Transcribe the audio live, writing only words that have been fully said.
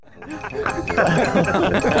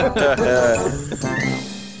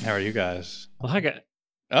How are you guys? Well, I got.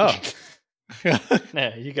 Oh.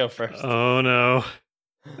 Yeah, you go first. Oh no.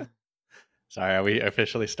 Sorry, are we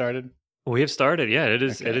officially started? We have started. Yeah, it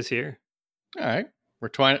is. Okay. It is here. All right. We're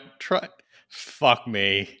trying. Fuck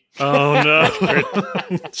me. Oh no!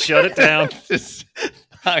 Shut it down. This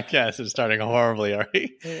podcast is starting horribly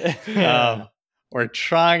already. We're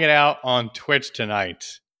trying it out on Twitch tonight.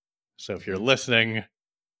 So if you're listening,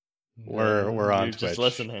 we're on You're Twitch. just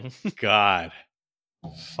listening. God,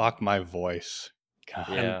 fuck my voice. God.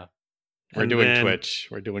 Yeah. We're And doing then- Twitch.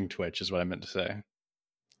 We're doing Twitch is what I meant to say.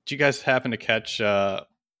 Did you guys happen to catch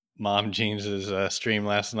Mom Jeans' stream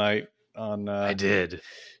last night? I did.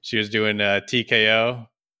 She was doing TKO,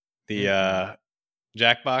 the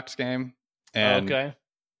Jackbox game. And Okay.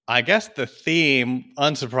 I guess the theme,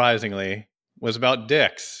 unsurprisingly, was about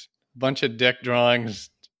dicks. Bunch of dick drawings,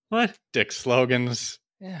 What? dick slogans.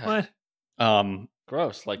 Yeah. What?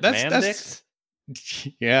 Gross. Like That's- man that's- dicks?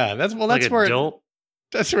 Yeah, that's Like where adult?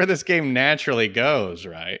 that's where this game naturally goes,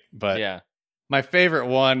 right? But Yeah. my favorite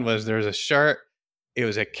one was there was a shirt. It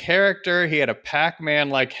was a character. He had a Pac-Man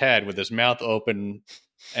like head with his mouth open,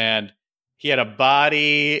 and he had a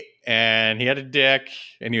body, and he had a dick,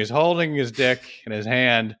 and he was holding his dick in his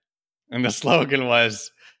hand, and the slogan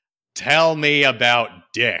was, "Tell me about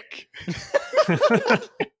dick."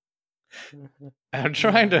 I'm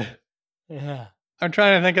trying to Yeah.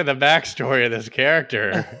 think of the backstory of this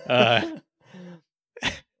character.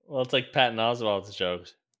 Well, it's like Patton Oswalt's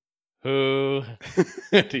jokes. Who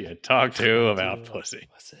Do you talk to about pussy?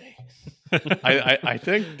 I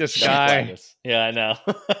think this Don't guy. flag us. Yeah, I know.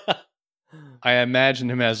 I imagine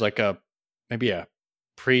him as like maybe a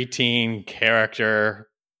preteen character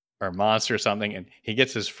or monster or something, and he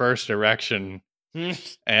gets his first erection,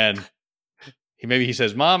 and he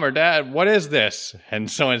says, "Mom or Dad, what is this?"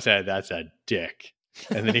 And someone said, "That's a dick."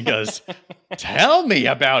 And then he goes, "Tell me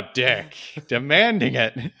about dick," demanding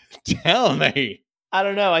it. Tell me. I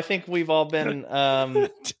don't know. I think we've all been a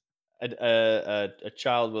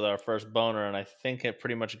child with our first boner, and I think it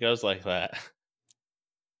pretty much goes like that.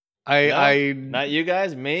 Not you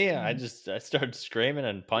guys, me. I started screaming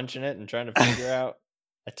and punching it and trying to figure out.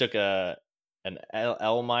 I took an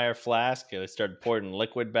Elmeyer flask and I started pouring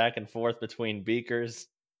liquid back and forth between beakers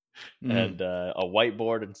and a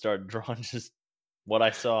whiteboard and started drawing just what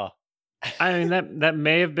I saw. I mean, that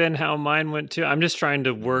may have been how mine went too. I'm just trying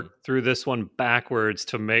to work through this one backwards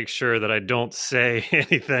to make sure that I don't say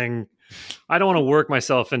anything. I don't want to work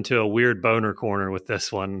myself into a weird boner corner with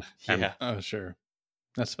this one. Yeah. Oh, sure.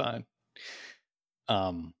 That's fine.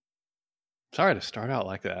 Sorry to start out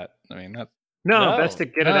like that. I mean, that. No, No. best to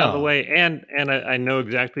get it out of the No. way. And I know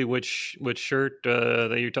exactly which shirt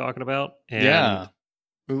that you're talking about. And Yeah.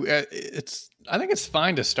 I think it's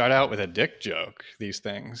fine to start out with a dick joke. These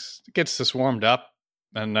things, it gets us warmed up,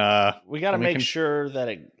 and We got to we make can- sure that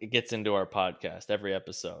it gets into our podcast every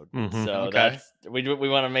episode. Mhm. So Okay. we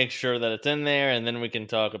want to make sure that it's in there, and then we can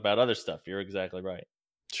talk about other stuff. You're exactly right.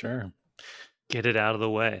 sure. get it out of the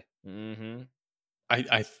way. Mm-hmm.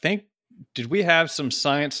 I think, did we have some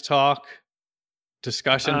science talk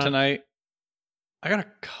discussion tonight? I got a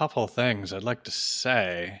couple things I'd like to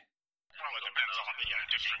say.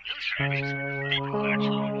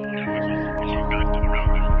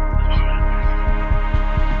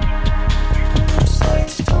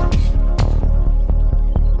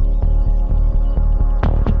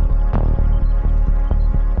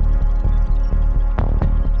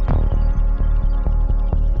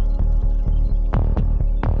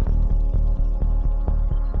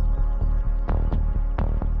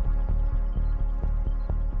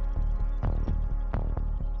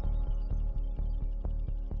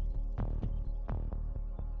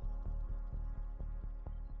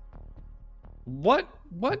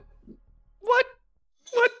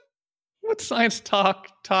 What science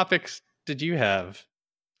talk topics did you have?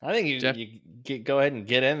 I think Jeff? go ahead and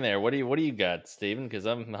get in there. What do you got, Steven? Because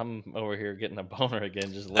I'm over here getting a boner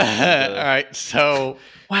again. Just All listening to right, so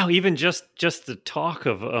Wow, even just the talk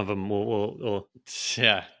of them will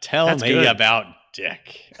yeah, tell That's me good. about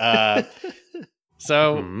dick.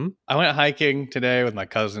 So Mhm. I went hiking today with my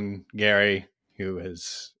cousin Gary,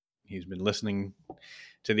 he's been listening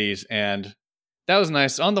to these, and that was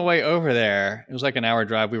nice. On the way over there, it was like an hour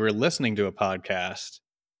drive. We were listening to a podcast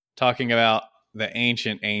talking about the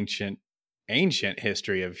ancient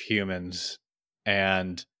history of humans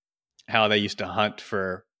and how they used to hunt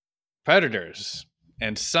for predators.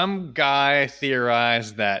 And some guy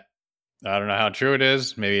theorized that, I don't know how true it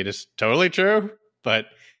is, maybe it is totally true, but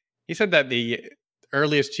he said that the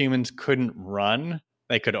earliest humans couldn't run,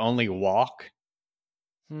 they could only walk.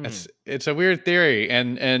 It's a weird theory,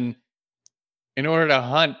 and in order to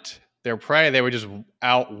hunt their prey, they would just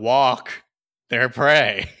outwalk their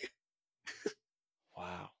prey.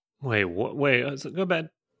 Wow. Wait, wait, go back.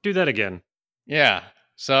 Do that again. Yeah.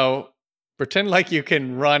 So pretend like you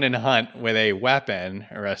can run and hunt with a weapon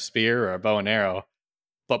or a spear or a bow and arrow,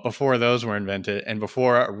 but before those were invented and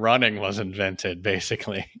before running was invented,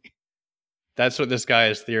 basically. That's what this guy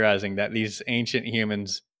is theorizing, that these ancient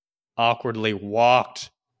humans awkwardly walked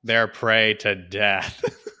their prey to death.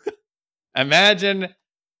 Imagine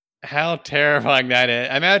how terrifying that is.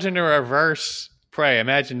 Imagine a reverse prey.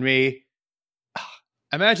 Imagine me.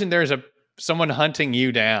 Imagine there's someone hunting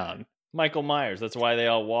you down. Michael Myers. That's why they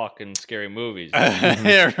all walk in scary movies.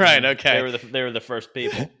 Yeah, right. Okay. They were the first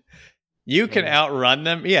people. You can outrun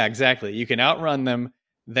them. Yeah, exactly. You can outrun them.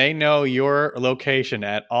 They know your location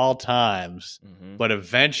at all times, but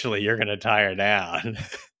eventually you're going to tire down.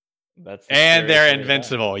 And they're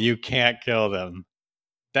invincible. You can't kill them.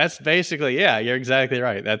 That's basically, yeah, you're exactly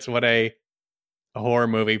right. That's what a horror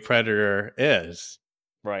movie predator is.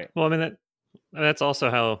 Right. Well, I mean, that's also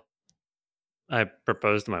how I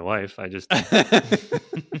proposed to my wife. I just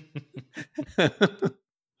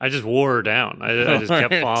wore her down. I just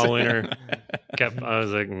kept following her. I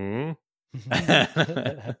was like,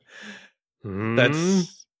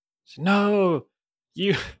 That's no,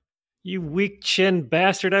 you weak chin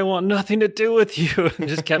bastard! I want nothing to do with you. And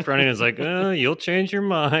just kept running. It's like, you'll change your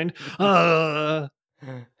mind. I got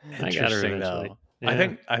her eventually. Though.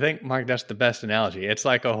 Yeah. I think Mark, that's the best analogy. It's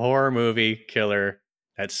like a horror movie killer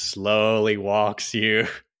that slowly walks you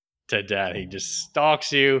to death. He just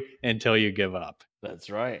stalks you until you give up. That's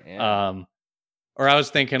right. Yeah. Or I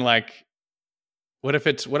was thinking, like, what if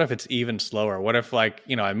it's even slower? What if, like,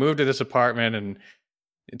 I moved to this apartment and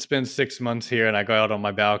it's been 6 months here, and I go out on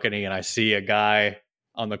my balcony and I see a guy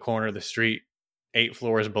on the corner of the street 8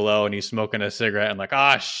 floors below, and he's smoking a cigarette. I'm like,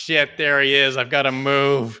 oh shit, there he is. I've got to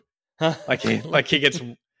move. like he gets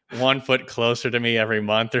 1 foot closer to me every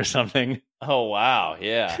month or something. Oh wow,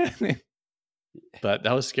 yeah. But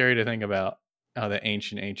that was scary to think about, how the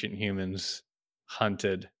ancient humans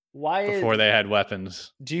hunted before they had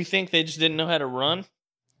weapons. Do you think they just didn't know how to run?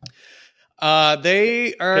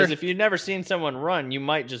 They are, because if you've never seen someone run, you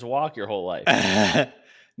might just walk your whole life.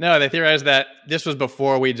 No, they theorized that this was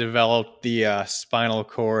before we developed the spinal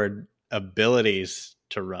cord abilities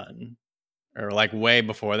to run, or like way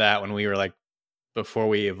before that, when we were like before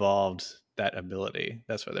we evolved that ability.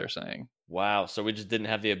 That's what they're saying. Wow, so we just didn't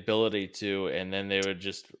have the ability to, and then they would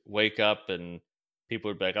just wake up and people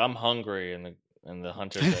would be like, "I'm hungry," and the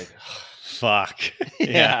hunter's like, "Fuck,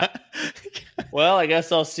 yeah." Well, I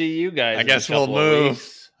guess I'll see you guys. I guess we'll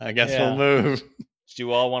move. We'll move. Do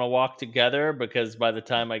you all want to walk together? Because by the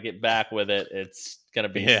time I get back with it, it's gonna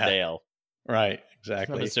be stale. Right,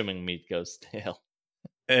 exactly. I'm assuming meat goes stale.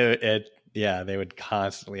 Yeah, they would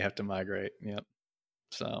constantly have to migrate. Yep.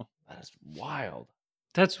 So that's wild.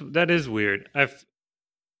 That is weird.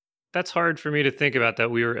 That's hard for me to think about,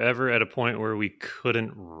 that we were ever at a point where we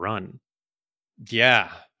couldn't run. Yeah.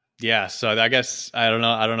 So I guess I don't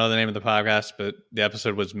know the name of the podcast, but the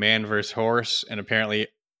episode was Man vs. Horse, and apparently,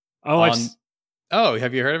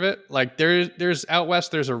 have you heard of it? Like there's out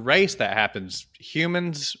west, there's a race that happens.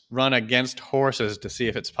 Humans run against horses to see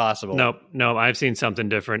if it's possible. No, I've seen something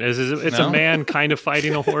different. It's a man kind of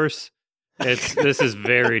fighting a horse. This is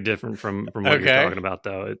very different from what you're talking about,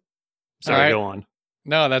 though. Go on.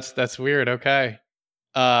 No, that's weird. Okay.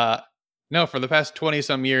 No, for the past 20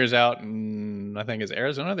 some years out in, I think it's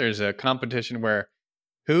Arizona, there's a competition where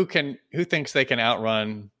who thinks they can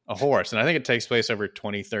outrun a horse. And I think it takes place over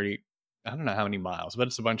 20, 30, I don't know how many miles, but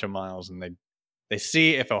it's a bunch of miles, and they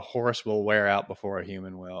see if a horse will wear out before a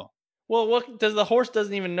human will. Well, what does the horse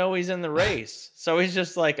doesn't even know he's in the race. So he's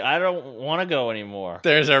just like, I don't want to go anymore.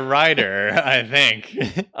 There's a rider, I think.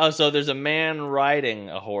 Oh, so there's a man riding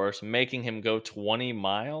a horse, making him go 20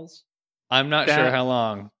 miles? I'm not sure how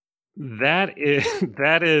long. That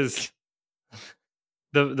is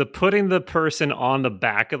the putting the person on the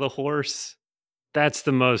back of the horse. That's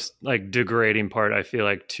the most like degrading part, I feel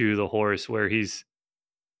like, to the horse, where he's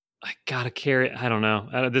like gotta carry. I don't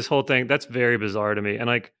know. This whole thing, that's very bizarre to me, and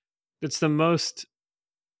like it's the most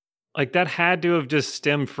like that had to have just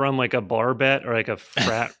stemmed from like a bar bet or like a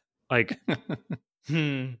frat like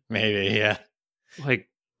maybe, yeah. Like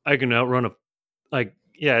I can outrun a like.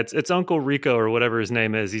 Yeah, it's Uncle Rico or whatever his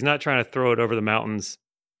name is. He's not trying to throw it over the mountains.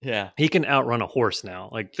 Yeah. He can outrun a horse now.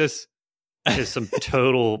 Like, this is some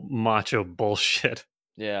total macho bullshit.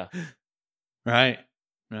 Yeah. Right.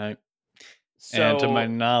 So, and to my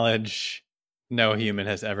knowledge, no human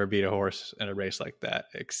has ever beat a horse in a race like that,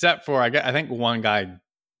 except for, I think one guy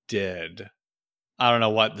did. I don't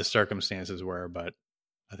know what the circumstances were, but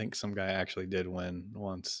I think some guy actually did win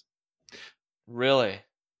once. Really?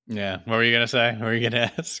 Yeah. What were you going to say? What were you going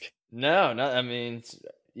to ask? No. I mean,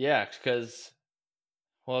 yeah, because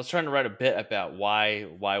I was trying to write a bit about why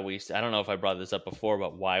we. I don't know if I brought this up before,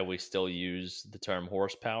 but why we still use the term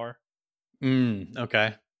horsepower.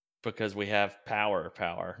 Okay. Because we have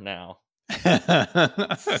power now.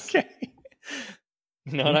 Okay.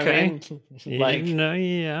 You know what I mean? Like,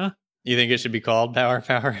 yeah. You think it should be called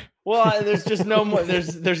power? Well, there's just no more.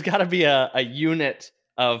 There's got to be a unit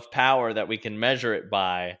of power that we can measure it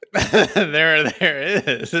by. there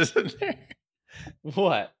is, isn't there?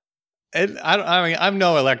 What? I mean, I'm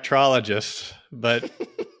no electrologist, but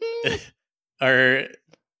isn't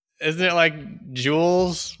it like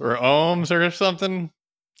joules or ohms or something?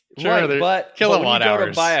 Sure, right, but kilowatt when you hours. go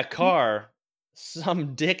to buy a car,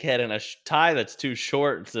 some dickhead in a tie that's too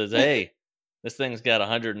short says, "Hey, this thing's got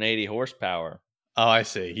 180 horsepower." Oh, I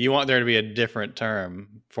see. You want there to be a different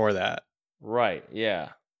term for that. Right, yeah.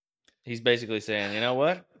 He's basically saying, you know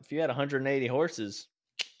what? If you had 180 horses,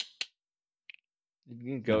 you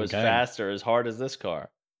can go as fast or as hard as this car.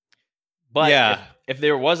 But yeah, if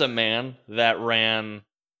there was a man that ran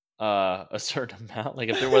a certain amount, like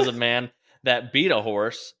if there was a man that beat a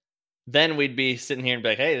horse, then we'd be sitting here and be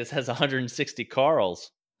like, hey, this has 160 Carls.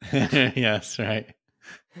 Yes, right.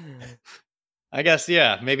 I guess,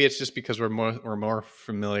 yeah, maybe it's just because we're more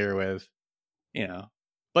familiar with,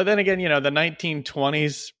 But then again, the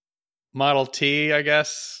 1920s Model T, I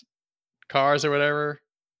guess, cars or whatever.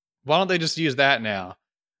 Why don't they just use that now?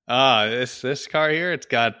 This car here, it's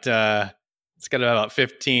got about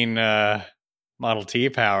 15 Model T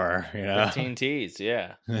power, 15 Ts,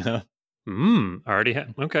 yeah. Already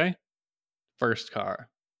okay. First car.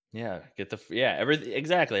 Yeah,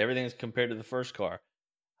 everything's compared to the first car.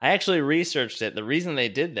 I actually researched it. The reason they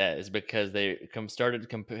did that is because they started to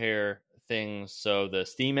compare things. So the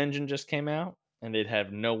steam engine just came out, and they'd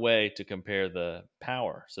have no way to compare the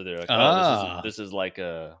power. So they're like, this is like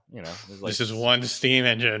a, this is one steam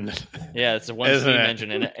engine. Yeah, it's a one steam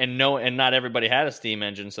engine, and not everybody had a steam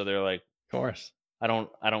engine. So they're like, of course, I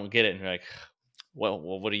don't get it. And you're like, well,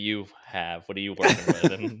 what do you have? What are you working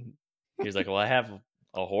with? And he's like, well, I have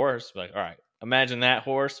a horse. Like, all right, imagine that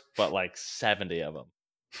horse, but like 70 of them.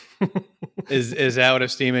 Is that what a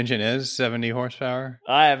steam engine is? 70 horsepower?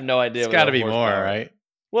 I have no idea. It's got to be more, right?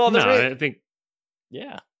 Well, I think,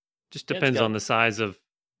 yeah, just depends on the size of.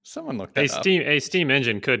 Someone looked that up. A steam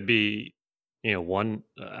engine could be, a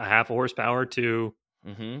half a horsepower to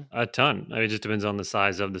a ton. I mean, it just depends on the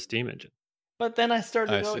size of the steam engine. But then I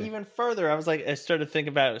started to go even further. I was like, I started to think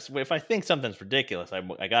about, if I think something's ridiculous,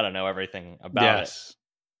 I got to know everything about it.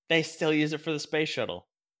 They still use it for the space shuttle.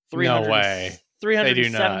 No way.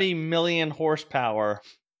 370 million horsepower.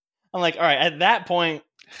 I'm like, all right, at that point,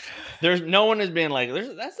 there's no one is being like,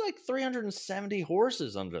 that's like 370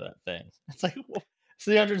 horses under that thing. It's like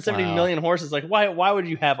 370 million horses. Like, why would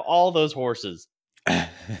you have all those horses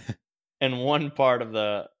in one part of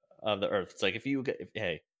the Earth? It's like if you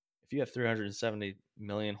have 370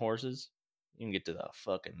 million horses, you can get to the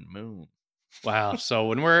fucking moon. Wow. So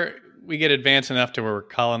when we get advanced enough to where we're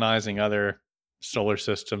colonizing other solar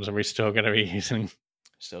systems, and we're still going to be using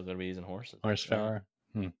horsepower.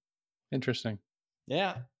 Yeah. Interesting.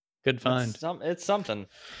 Yeah. Good find. It's something.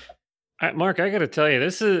 Mark, I got to tell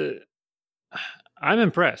you, I'm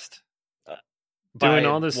impressed. Doing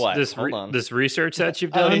all this research that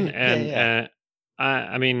you've done, and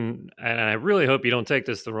I mean, and I really hope you don't take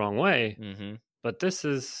this the wrong way. Mm-hmm. But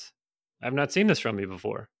I've not seen this from you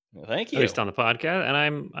before. Well, thank you. At least on the podcast, and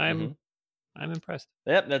I'm impressed.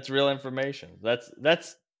 Yep, that's real information. That's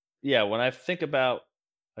when I think about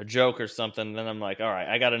a joke or something, then I'm like, all right,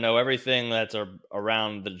 I got to know everything that's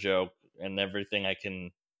around the joke and everything I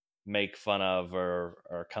can make fun of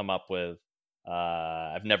or come up with.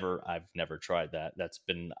 I've never tried that.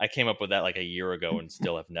 I came up with that like a year ago and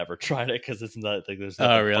still have never tried it because it's not like there's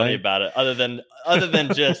nothing funny about it other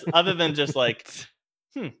than just like,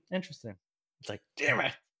 interesting. It's like, damn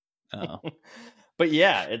it. Oh. But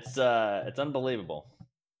yeah, it's unbelievable.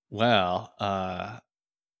 Well,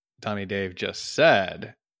 Donnie Dave just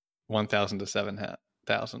said 1,000 to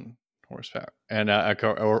 7,000 horsepower, and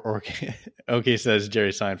Oki says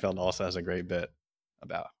Jerry Seinfeld also has a great bit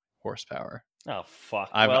about horsepower. Oh fuck!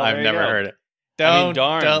 I've never heard it. Don't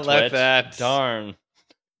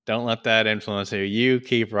let that influence you. You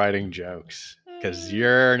keep writing jokes because you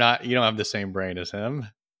don't have the same brain as him.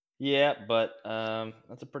 Yeah, but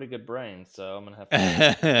that's a pretty good brain, so I'm gonna have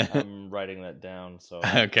to. I'm writing that down. So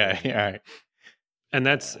okay, all right. And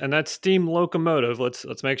that's steam locomotive.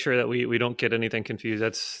 Let's make sure that we don't get anything confused.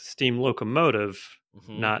 That's steam locomotive,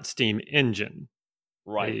 not steam engine.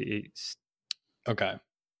 Right. Okay.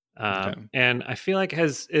 And I feel like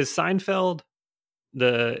is Seinfeld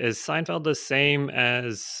the same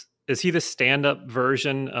as, is he the stand-up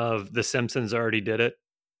version of The Simpsons already did it?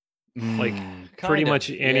 Like pretty much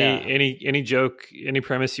any joke, any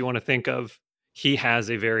premise you want to think of, he has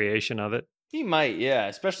a variation of it. He might, yeah.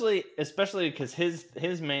 Especially because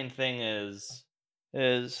his main thing is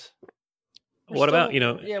what about,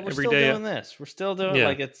 we're every still day doing this. We're still doing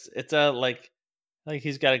like it's a like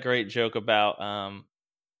he's got a great joke about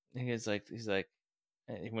he's like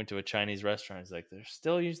he went to a Chinese restaurant. He's like, they're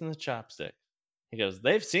still using the chopstick. He goes,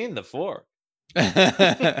 they've seen the fork.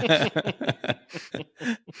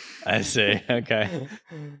 I see. Okay.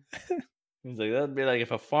 He's like, that'd be like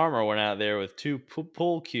if a farmer went out there with two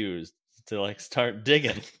pull cues to like start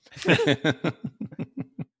digging.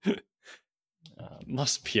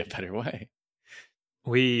 Must be a better way.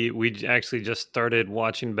 We actually just started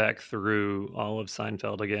watching back through all of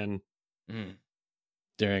Seinfeld again.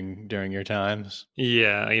 During your times.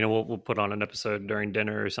 Yeah, we'll put on an episode during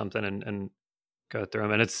dinner or something and go through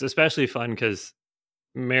them. And it's especially fun because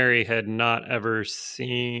Mary had not ever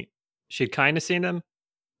seen, she'd kind of seen them.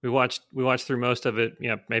 We watched through most of it,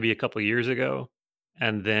 maybe a couple of years ago.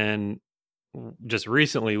 And then just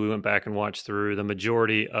recently we went back and watched through the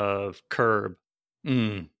majority of Curb.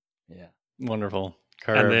 Yeah. Wonderful.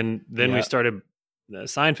 Curb. And then we started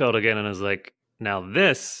Seinfeld again, and I was like, now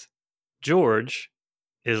this, George,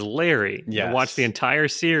 is Larry. Yes. You watch the entire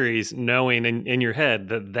series knowing in your head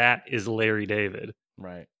that is Larry David.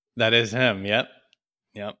 Right. That is him. Yep.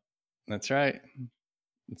 That's right.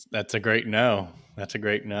 That's a great no. That's a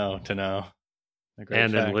great no to know.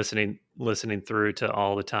 And then listening through to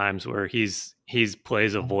all the times where he's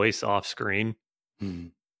plays a voice off screen.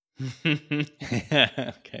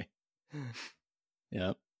 Okay.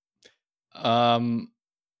 Yep.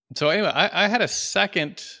 So anyway, I had a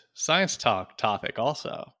second science talk topic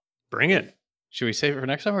also. Bring it. Should we save it for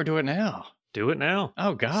next time or do it now? Do it now.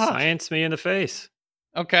 Oh God. Science me in the face.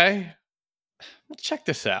 Okay. Well, check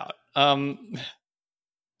this out.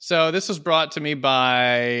 So this was brought to me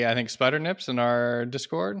by, I think, Spider Nips in our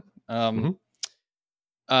Discord. The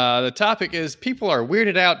topic is, people are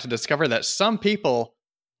weirded out to discover that some people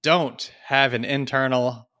don't have an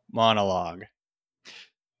internal monologue.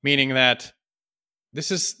 Meaning that this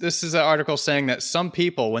is an article saying that some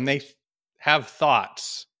people, when they have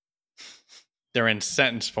thoughts, they're in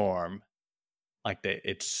sentence form. Like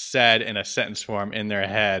it's said in a sentence form in their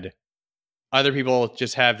head. Other people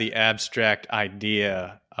just have the abstract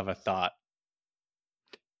idea of a thought.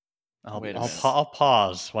 I'll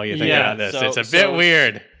pause while you think about this. It's a bit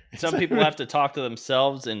weird. Some people have to talk to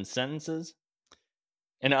themselves in sentences,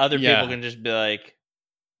 and other people can just be like,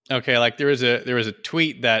 okay, like there was a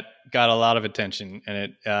tweet that got a lot of attention,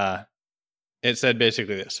 and it said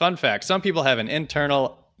basically this: fun fact, some people have an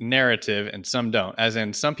internal narrative and some don't. As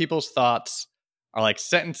in, some people's thoughts are like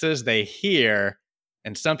sentences they hear,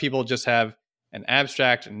 and some people just have an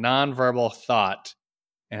abstract, nonverbal thought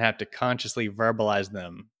and have to consciously verbalize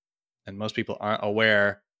them. And most people aren't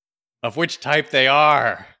aware of which type they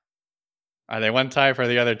are. Are they one type or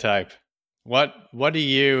the other type? What do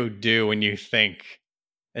you do when you think?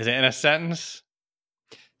 Is it in a sentence?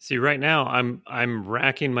 See, right now I'm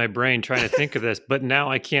racking my brain trying to think of this, but now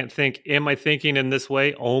I can't think. Am I thinking in this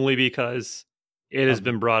way only because it has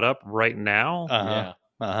been brought up right now?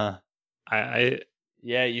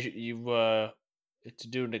 You to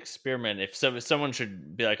do an experiment. If someone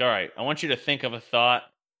should be like, all right, I want you to think of a thought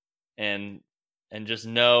and just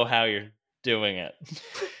know how you're doing it.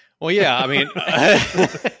 Well, yeah, I mean,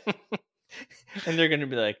 and they're going to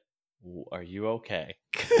be like, are you okay?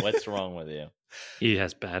 What's wrong with you? He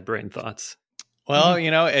has bad brain thoughts. Well,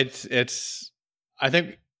 it's I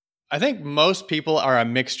think most people are a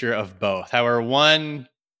mixture of both. However, one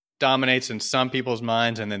dominates in some people's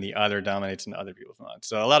minds and then the other dominates in other people's minds.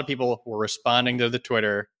 So a lot of people were responding to the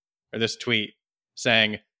Twitter or this tweet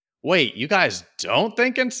saying, wait, you guys don't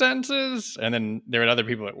think in sentences? And then there were other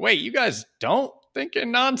people like, wait, you guys don't think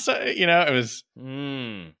in nonsense? It was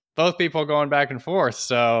both people going back and forth.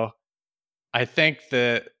 So I think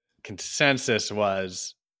the consensus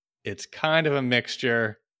was it's kind of a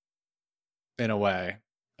mixture in a way.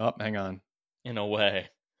 Oh, hang on. In a way.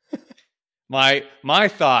 My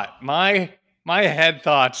head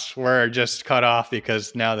thoughts were just cut off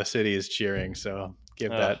because now the city is cheering. So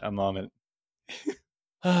give that a moment.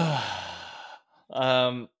 I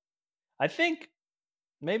think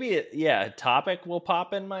maybe a topic will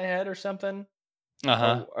pop in my head or something.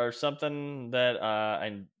 or something that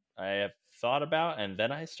I have thought about, and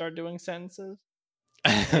then I start doing sentences.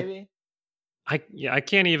 Maybe. I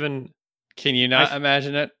can't even. Can you not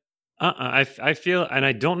imagine it? I feel, and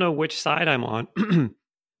I don't know which side I'm on,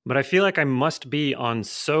 but I feel like I must be on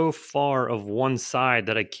so far of one side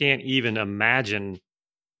that I can't even imagine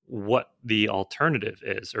what the alternative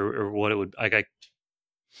is, or what it would like.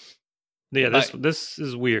 This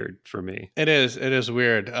is weird for me. It is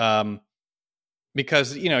weird.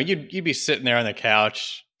 Because you'd be sitting there on the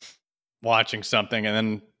couch watching something, and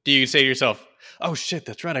then do you say to yourself, "Oh shit,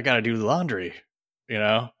 that's right, I got to do the laundry,"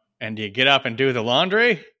 and do you get up and do the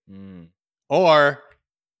laundry, or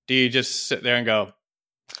do you just sit there and go,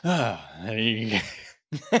 "Oh,"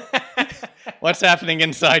 what's happening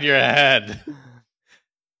inside your head?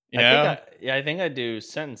 I think I do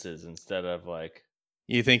sentences instead of like.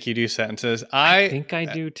 You think you do sentences? I think I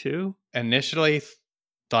do too. Initially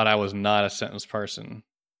thought I was not a sentence person,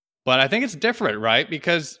 but I think it's different, right?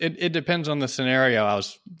 Because it depends on the scenario. I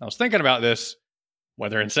was thinking about this,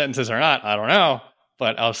 whether in sentences or not, I don't know,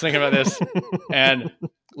 but I was thinking about this. And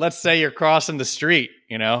let's say you're crossing the street,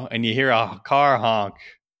 and you hear a car honk,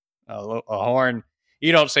 a horn.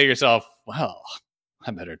 You don't say to yourself, well,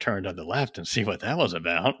 I better turn to the left and see what that was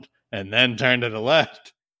about, and then turn to the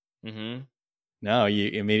left. Mm-hmm. No, you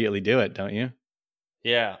immediately do it, don't you?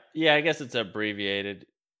 Yeah. I guess it's abbreviated.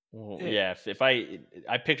 Well, yeah, if I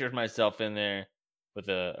pictured myself in there with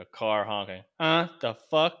a car honking. The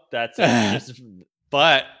fuck? That's it.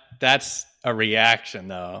 But that's a reaction,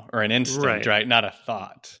 though, or an instinct, right? Not a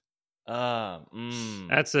thought.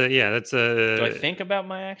 That's a. Do I think about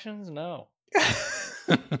my actions? No,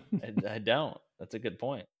 I don't. That's a good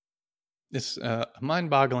point. It's a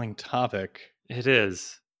mind-boggling topic. It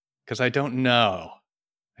is, because I don't know.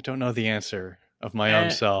 I don't know the answer of my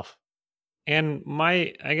own self. And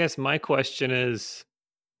I guess my question is,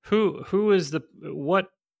 who is what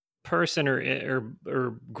person or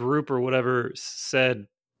group or whatever said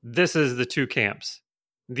this is the two camps?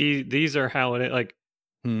 These are how it like.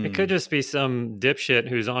 It could just be some dipshit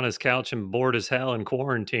who's on his couch and bored as hell in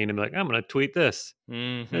quarantine and be like, I'm going to tweet this.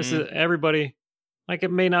 Mm-hmm. This is everybody. Like,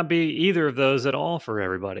 it may not be either of those at all for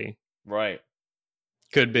everybody. Right.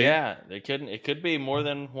 Could be. Yeah, it could be more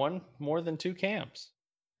than two camps.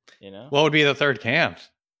 What would be the third camp?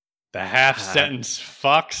 The half sentence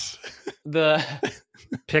fucks. The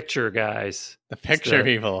picture guys. The picture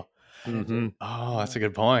people. Mm-hmm. Oh, that's a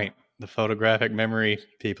good point. The photographic memory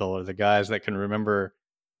people are the guys that can remember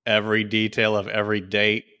every detail of every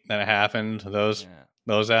date that happened. Those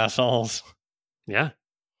assholes. Yeah.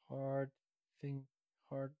 Hard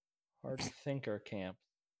thinker camp.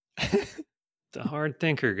 The hard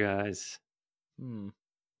thinker guys.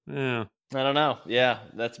 Yeah. I don't know. Yeah,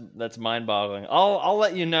 that's mind-boggling. I'll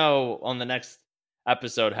let you know on the next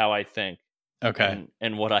episode how I think. Okay.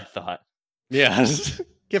 And what I thought. Yes.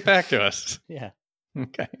 Get back to us. Yeah.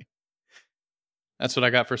 Okay. That's what I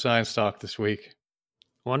got for Science Talk this week.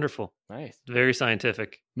 Wonderful. Nice. Very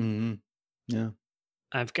scientific. Mm-hmm. Yeah.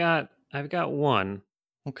 I've got one.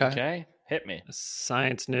 Okay. Hit me.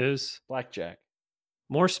 Science news. Blackjack.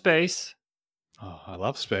 More space. Oh, I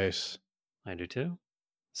love space. I do too.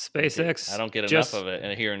 SpaceX. I don't get enough of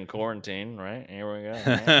it here in quarantine, right? Here we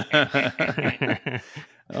go.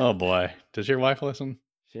 Oh boy. Does your wife listen?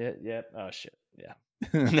 Shit. Yep. Oh shit. Yeah.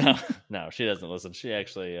 No, she doesn't listen. She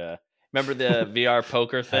actually remember the VR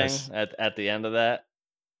poker thing at the end of that?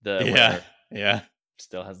 Yeah.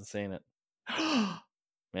 Still hasn't seen it.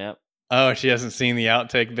 Yep. Oh, she hasn't seen the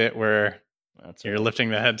outtake bit where you're lifting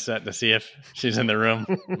the headset to see if she's in the room.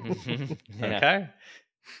 Yeah. Okay.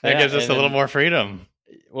 That gives us a little more freedom.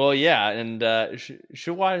 Well, yeah, and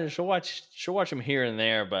she'll watch him here and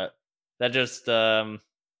there, but that just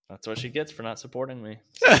that's what she gets for not supporting me.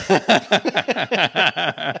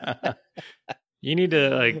 You need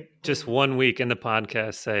to just 1 week in the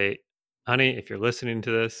podcast say, honey, if you're listening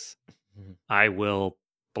to this, I will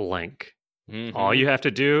blank. Mm-hmm. All you have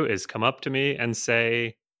to do is come up to me and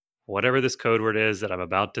say whatever this code word is that I'm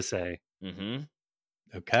about to say. Mm-hmm.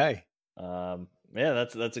 Okay. Yeah,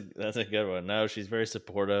 that's a good one. No, she's very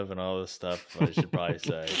supportive and all this stuff. I should probably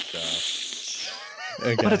say. So.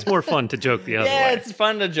 Okay. But it's more fun to joke the other way. Yeah, it's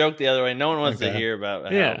fun to joke the other way. No one wants to hear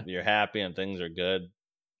about how you're happy and things are good.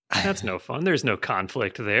 That's no fun. There's no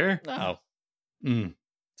conflict there. No.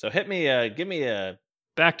 So hit me. Give me a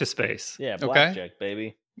back to space. Yeah, blackjack,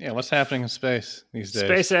 baby. Yeah, what's happening in space these days?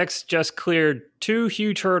 SpaceX just cleared 2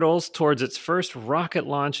 huge hurdles towards its first rocket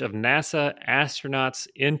launch of NASA astronauts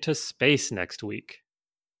into space next week.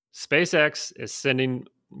 SpaceX is sending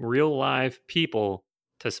real live people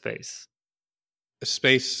to space.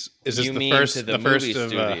 space? Is this You the mean first? to The movie first of.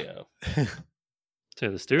 studio? To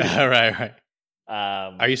the studio. Right.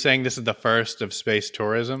 Um, Are you saying this is the first of space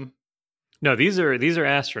tourism? No, these are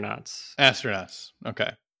astronauts. Astronauts.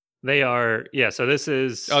 Okay. They are, yeah. So this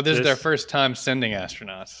is This is their first time sending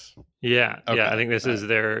astronauts. Yeah, Okay, yeah. I think this is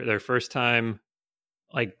right. their first time,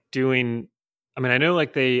 like doing. I mean, I know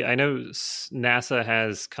NASA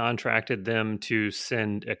has contracted them to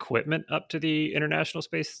send equipment up to the International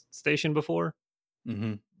Space Station before,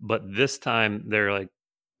 Mm-hmm. but this time they're like,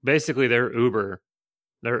 basically they're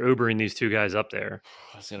Ubering these two guys up there.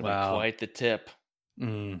 it's gonna Wow. be quite the tip.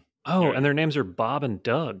 Mm. Oh, Right. and their names are Bob and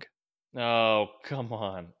Doug. Oh, come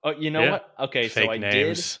on. Oh, you know Yeah. what? Okay, Fake so I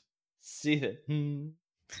names. did see that.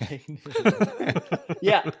 Fake news.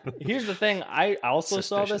 Yeah, here's the thing. I also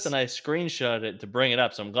saw this Suspicious. and I screenshot it to bring it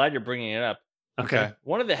up. So I'm glad you're bringing it up. Okay.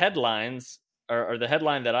 One of the headlines, or the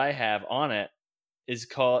headline that I have on it, it's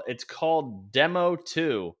called Demo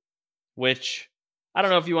 2, which I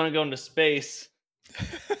don't know if you want to go into space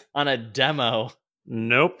on a demo.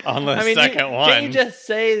 Nope. On the I mean, second one. Can you just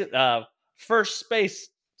say first space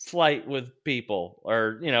flight with people,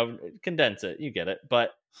 or condense it? You get it,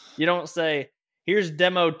 but you don't say here's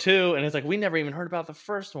Demo 2, and it's like we never even heard about the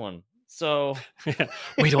first one. So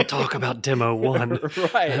We don't talk about Demo 1.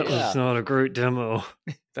 Right? That was not a great demo.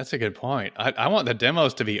 That's a good point. I want the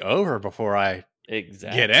demos to be over before I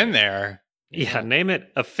Exactly. get in there. Yeah, name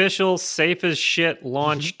it official safe as shit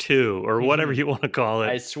launch 2 or whatever you want to call it.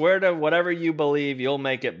 I swear to whatever you believe, you'll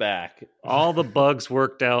make it back. All the bugs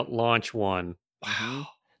worked out launch 1. Wow.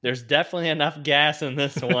 There's definitely enough gas in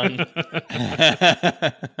this one.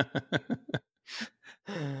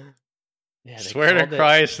 Yeah, Swear to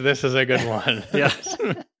Christ, this is a good one. Yeah.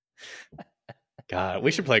 God, we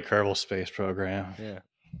should play Kerbal Space Program. Yeah.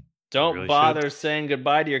 Don't really bother saying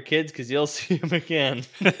goodbye to your kids because you'll see them again.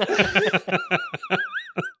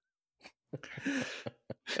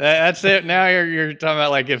 That's it. Now you're talking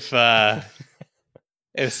about like if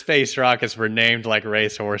space rockets were named like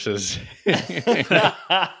racehorses.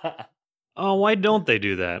 Oh, why don't they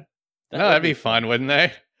do that? That'd be fun, wouldn't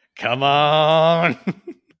they? Come on.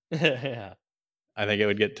 Yeah, I think it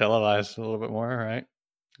would get televised a little bit more, right?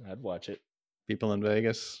 I'd watch it. People in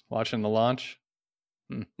Vegas watching the launch.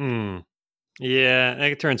 Yeah,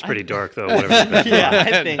 it turns pretty dark though. Whatever.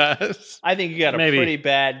 Yeah, It does. I think you got a Maybe. pretty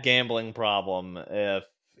bad gambling problem if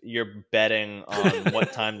you're betting on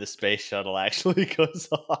what time the space shuttle actually goes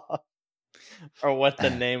off, or what the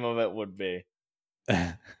name of it would be.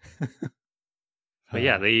 But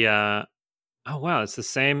yeah, the oh wow, it's the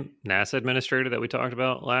same NASA administrator that we talked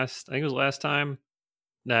about last. I think it was last time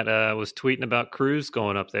that was tweeting about Cruise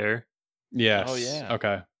going up there. Yes. Oh, yeah.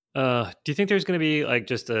 Okay. Do you think there's going to be like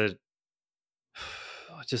just a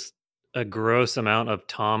gross amount of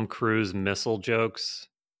Tom Cruise missile jokes?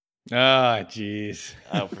 Ah, jeez.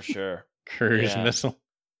 Oh, for sure. Cruise Yeah. missile.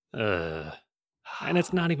 And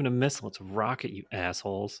it's not even a missile; it's a rocket. You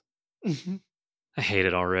assholes! I hate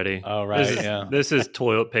it already. Oh, right. This is, Yeah. this is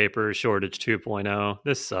toilet paper shortage 2.0.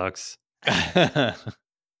 This sucks.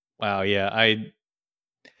 Wow. Yeah. I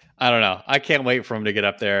don't know. I can't wait for him to get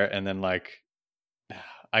up there and then like,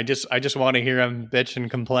 I just want to hear him bitch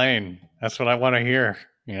and complain. That's what I want to hear.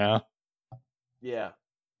 Yeah.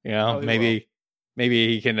 Oh, he Maybe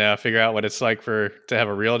he can figure out what it's like to have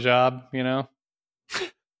a real job.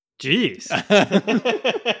 Jeez.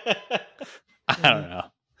 I don't know.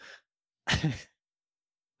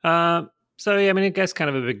 So yeah, I mean, I guess kind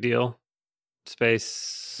of a big deal.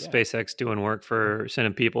 SpaceX doing work for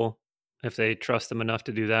sending people if they trust them enough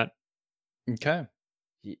to do that. Okay.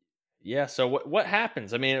 Yeah. So what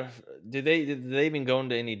happens? I mean, did they even go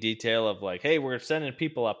into any detail of like, hey, we're sending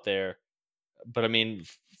people up there, but I mean,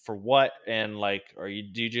 for what? And like,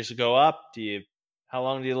 do you just go up? How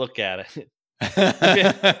long do you look at it?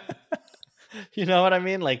 You know what I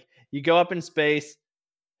mean? Like, you go up in space,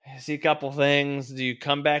 see a couple things. Do you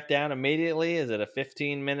come back down immediately? Is it a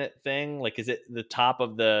 15-minute thing? Like, is it the top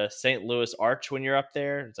of the St. Louis Arch when you're up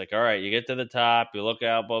there? It's like, all right, you get to the top, you look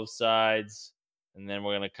out both sides, and then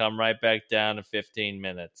we're going to come right back down in 15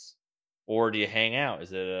 minutes. Or do you hang out?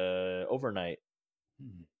 Is it overnight?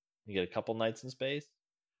 You get a couple nights in space?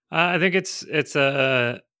 I think it's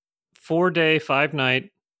a 4-day, 5-night,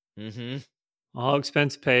 all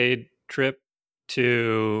expense paid trip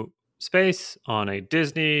to space on a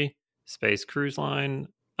Disney space cruise line.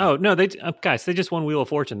 Oh no, they guys, they just won Wheel of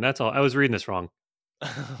Fortune. That's all. I was reading this wrong.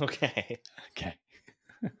 Okay.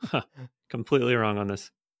 Completely wrong on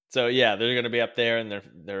this. So yeah, they're gonna be up there in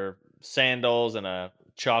their sandals and a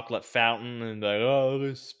chocolate fountain, and like, oh,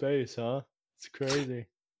 this space, huh? It's crazy.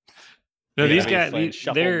 No, these Playing guys, they're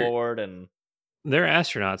shuffleboard and they're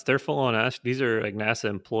astronauts. They're full on these are like NASA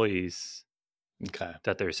employees Okay.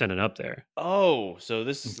 that they're sending up there. Oh, so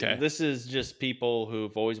this Okay. this is just people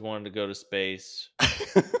who've always wanted to go to space.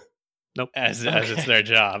 Nope. As Okay. it's their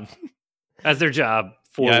job. As their job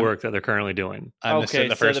for Yeah, work that they're currently doing. I missed it Okay,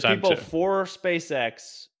 the so first the time people too. for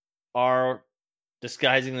SpaceX are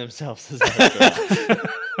disguising themselves as astronauts.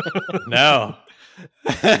 No.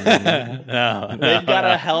 No. They've got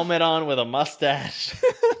a helmet on with a mustache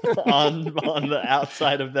on the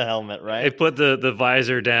outside of the helmet, They right? put the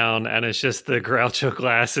visor down, and it's just the Groucho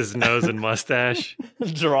glasses, nose, and mustache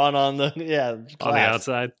Drawn on the on the glass.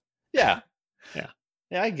 outside. Yeah. Yeah.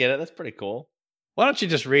 Yeah, I get it. That's pretty cool. Why don't you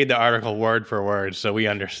just read the article word for word so we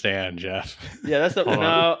understand, Jeff? Yeah, that's the Hold on.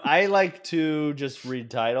 no. I like to just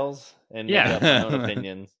read titles and make Yeah. up my own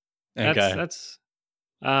opinions. Okay. That's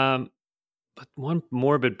but one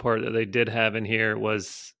morbid part that they did have in here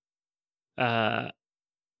was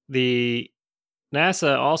the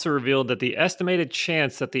NASA also revealed that the estimated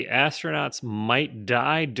chance that the astronauts might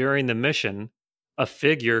die during the mission, a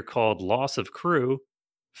figure called loss of crew,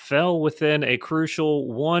 fell within a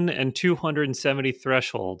crucial 1 in 270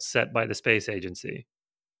 threshold set by the space agency.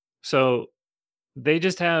 So they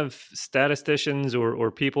just have statisticians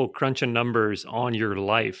or people crunching numbers on your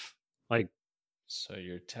life. Like, So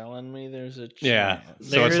you're telling me there's a chance? Yeah. So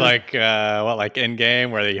There's- it's like like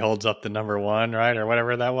Endgame where he holds up the number 1, right? Or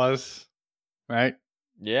whatever that was. Right?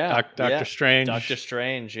 Yeah. Doctor Strange. Doctor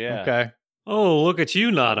Strange, yeah. Okay. oh, look at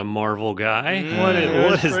you, not a Marvel guy. Mm, What it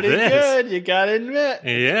was what is pretty this? good, you gotta admit.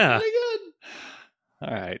 Yeah. Pretty good.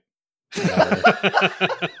 All right.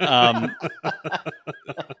 Um,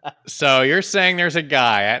 So you're saying there's a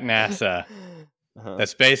guy at NASA Uh-huh.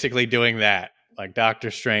 that's basically doing that, like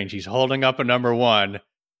Doctor Strange. He's holding up a number 1,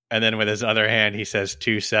 and then with his other hand, he says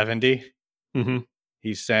 270. hmm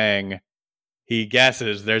He's saying he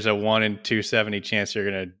guesses there's a 1 in 270 chance you're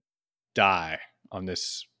going to die on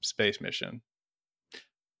this space mission.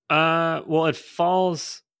 Well, it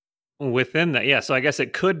falls within that. Yeah, so I guess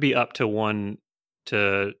it could be up to 1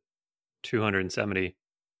 to 270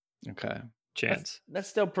 Okay. chance. That's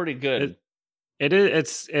still pretty good. It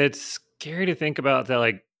is. It's scary to think about that.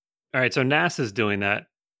 Like, all right, so NASA's doing that,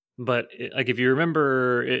 but like if you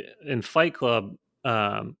remember in Fight Club,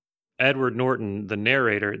 Edward Norton, the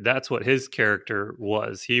narrator, that's what his character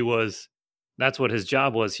was. That's what his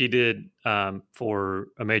job was. He did for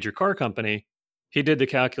a major car company. He did the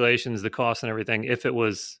calculations, the cost, and everything. If it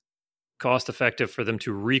was cost effective for them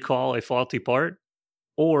to recall a faulty part,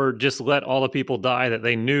 or just let all the people die that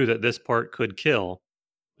they knew that this part could kill.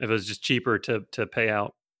 If it was just cheaper to pay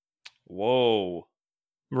out. Whoa.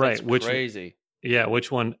 Right. That's crazy.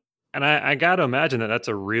 Which one? And I got to imagine that that's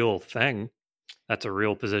a real thing. That's a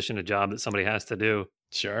real position, a job that somebody has to do.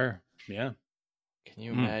 Sure. Yeah. Can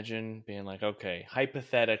you imagine being like, okay,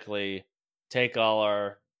 hypothetically, take all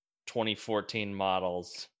our 2014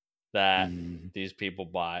 models that these people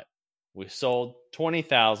bought. We sold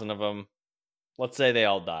 20,000 of them. Let's say they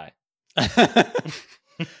all die.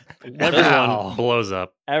 Everyone blows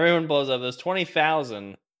up. Everyone blows up. Those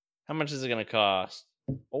 20,000, how much is it going to cost?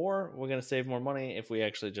 Or we're going to save more money if we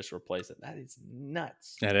actually just replace it. That is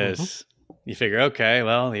nuts. That is. You figure, okay,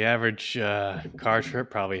 well, the average car trip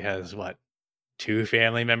probably has, 2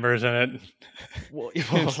 family members in it? Well,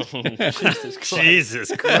 Jesus Christ.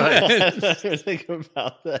 Jesus I Christ. didn't think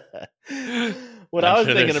about that. What I'm I was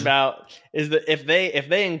sure thinking there's- about is that if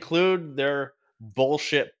they include their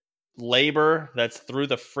bullshit labor that's through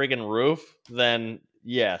the friggin' roof, then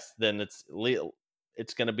yes, then it's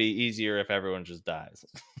going to be easier if everyone just dies.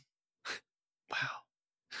 Wow.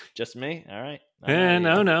 Just me? All right.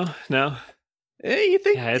 No. Hey, you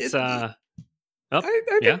think Yeah, it's I think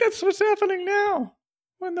yeah. that's what's happening now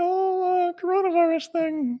with the whole coronavirus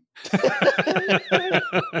thing.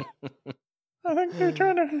 I think they're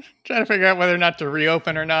trying to figure out whether or not to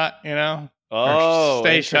reopen or not, Oh, or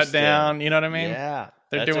stay shut interesting. down. You know what I mean? Yeah,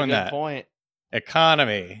 They're that's doing a good that. point.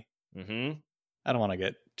 Economy. Mm-hmm. I don't want to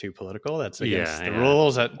get too political. That's against the Yeah.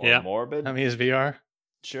 rules at Or Yeah. morbid. VR.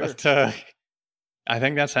 Sure. But I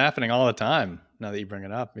think that's happening all the time. Now that you bring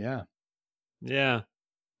it up, yeah, Yeah.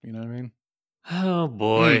 you know what I mean. Oh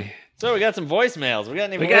boy. So we got some voicemails. We got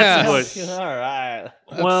any We got some voicemails? All right.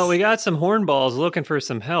 Well, we got some hornballs looking for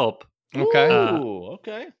some help. Okay. Ooh,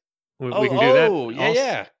 okay. We can do that. Oh,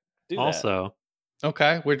 yeah. Do that. Also,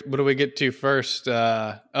 Okay. What do we get to first? You're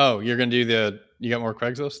gonna do you got more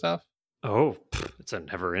Craigslist stuff? it's a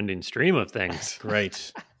never-ending stream of things.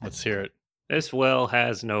 Great. Let's hear it. This well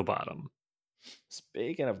has no bottom.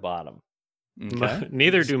 Speaking of bottom. Okay.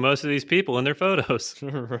 Neither do most of these people in their photos.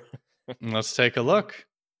 Let's take a look.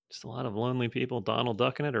 Just a lot of lonely people Donald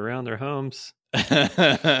ducking it around their homes.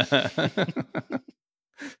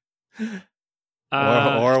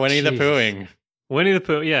 or Winnie the Jesus. Poohing. Winnie the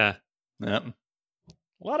Pooh, yeah. Yep.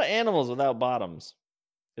 A lot of animals without bottoms.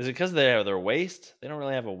 Is it because they have their waist? They don't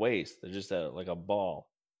really have a waist. They're just like a ball.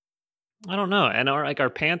 I don't know. And are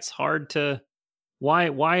pants hard to?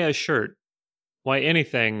 Why a shirt? Why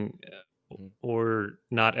anything or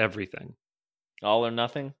not everything? All or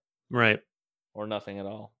nothing, Right. or nothing at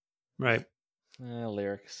all. Right.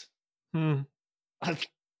 Lyrics. Hmm. So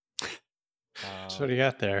what do you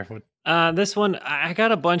got there? What- This one, I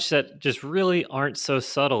got a bunch that just really aren't so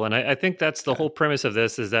subtle, and I think that's the Okay. whole premise of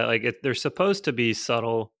this is that like they're supposed to be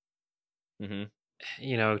subtle, Mhm.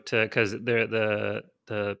 you know, because they're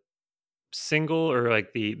the single or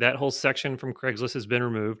like that whole section from Craigslist has been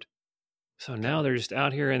removed, so now they're just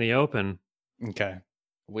out here in the open, Okay.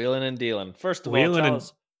 Wheeling and dealing. First of wheeling all,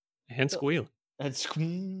 and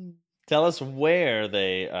squealing. tell us where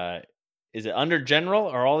they. Is it under general?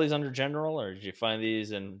 Are all these under general, or did you find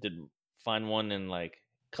these and did find one in like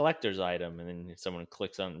collector's item, and then someone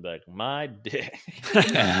clicks on it and be like, my dick.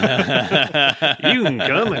 You can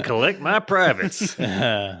come and collect my privates.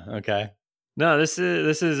 Okay. No, this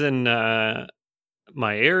is in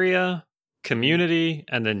my area, community,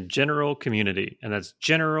 and then general community, and that's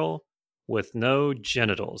general with no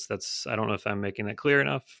genitals. That's I don't know if I'm making that clear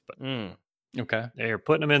enough, but Okay. they're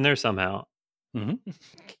putting them in there somehow. Mm-hmm.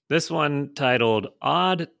 This one titled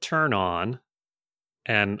 "Odd Turn On,"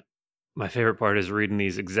 and my favorite part is reading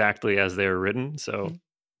these exactly as they were written. So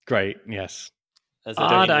Great. Yes. As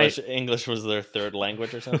Odd, if English was their third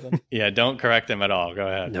language or something. Yeah. Don't correct them at all. Go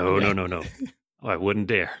ahead. no. Oh, I wouldn't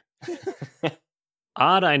dare.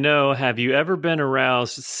 Odd, I know. Have you ever been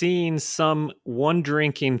aroused seeing someone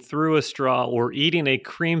drinking through a straw or eating a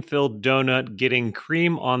cream-filled donut getting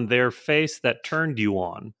cream on their face that turned you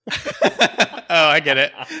on? Oh, I get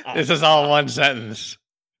it. This is all one sentence.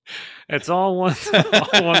 It's all one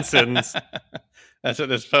sentence. That's what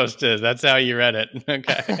this post is. That's how you read it.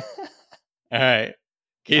 Okay. All right.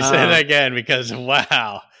 Can you say that again? Because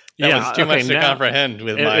wow, that was too much to comprehend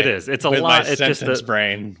with my. It is. It's a with lot. My it's just a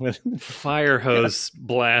brain with fire hose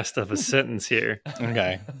blast of a sentence here.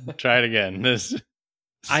 Okay, try it again.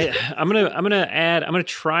 I'm gonna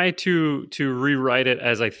try to rewrite it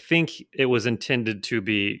as I think it was intended to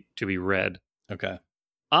be read. Okay.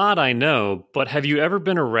 Odd, I know, but have you ever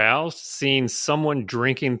been aroused seeing someone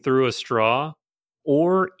drinking through a straw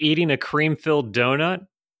or eating a cream-filled donut,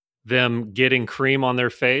 them getting cream on their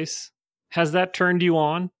face? Has that turned you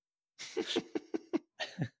on?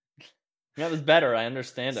 That was better. I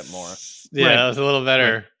understand it more. Yeah, Right. that was a little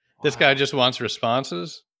better. Right. This guy just wants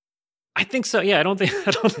responses. I think so. Yeah, I don't think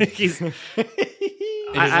he's.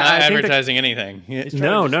 He's I not think advertising anything.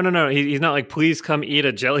 No. He's not like, please come eat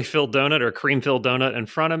a jelly-filled donut or cream-filled donut in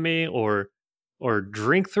front of me, or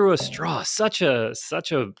drink through a straw. Such a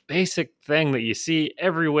basic thing that you see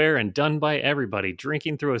everywhere and done by everybody.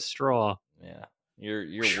 Drinking through a straw. Yeah,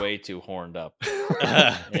 you're way too horned up.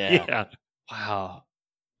 Yeah. Wow.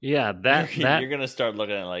 Yeah, that you're gonna start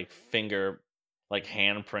looking at like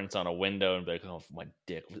handprints on a window and be like, oh, my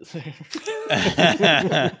dick was there.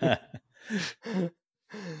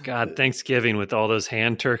 God, Thanksgiving with all those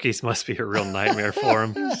hand turkeys must be a real nightmare for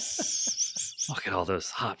him. Look at all those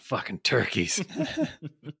hot fucking turkeys.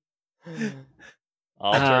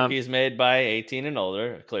 All turkeys made by 18 and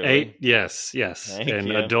older, clearly. Yes. Thank and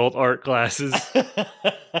you. adult art classes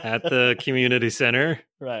at the community center.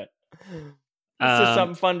 Right. This is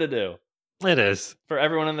something fun to do. It is. For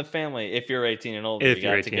everyone in the family, if you're 18 and older. If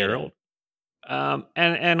you're 18 year old.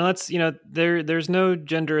 And let's, there's no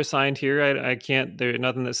gender assigned here. I can't, there's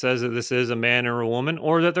nothing that says that this is a man or a woman,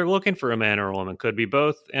 or that they're looking for a man or a woman. Could be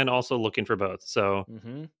both, and also looking for both. So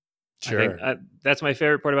Sure. I think that's my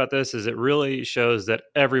favorite part about this, is it really shows that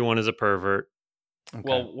everyone is a pervert. Okay.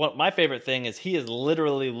 Well, what my favorite thing is, he is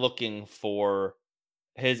literally looking for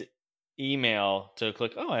his email to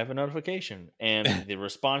click, oh, I have a notification, and the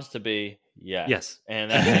response to be yes. And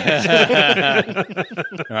that's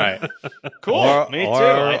All right. Cool. Me too.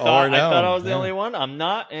 I thought I was the Yeah. only one. I'm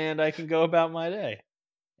not, and I can go about my day.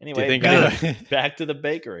 Anyway, Do you think back to the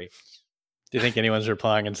bakery. Do you think anyone's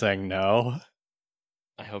replying and saying no?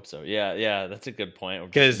 I hope so. Yeah, that's a good point.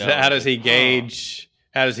 Because No, how does he like, gauge?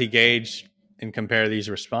 How does he gauge and compare these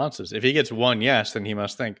responses? If he gets one yes, then he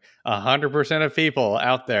must think 100% of people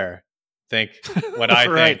out there think what I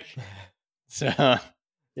Right. think. So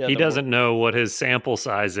Yeah, He doesn't know what his sample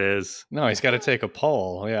size is. no, he's got to take a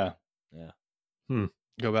poll. Yeah. Yeah.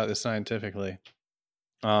 Go about this scientifically.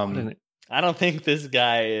 What I don't think this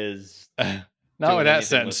guy is Not doing with that anything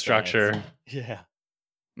sentence with structure. science.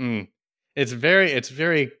 Yeah. It's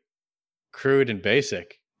very crude and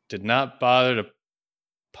basic. Did not bother to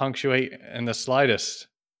punctuate in the slightest.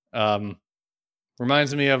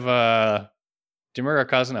 Reminds me of do you remember our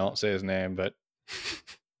cousin? I won't say his name, but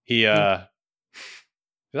he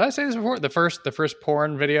did I say this before? The first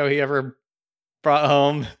porn video he ever brought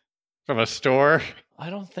home from a store. I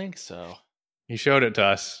don't think so. He showed it to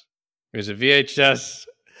us. It was a VHS,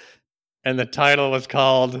 and the title was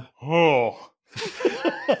called. Oh.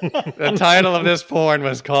 The title of this porn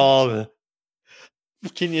was called.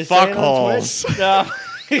 Can you say it on Fuckholes. Twitch? No.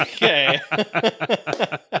 Okay.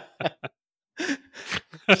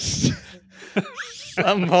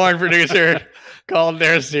 Some porn producer called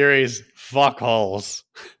their series "Fuckholes."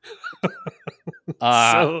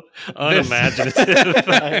 So unimaginative.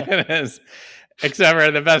 It is. Except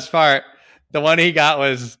for the best part, the one he got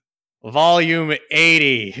was volume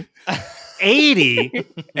 80. 80?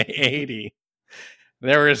 80.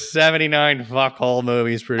 There were 79 fuckhole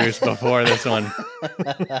movies produced before this one.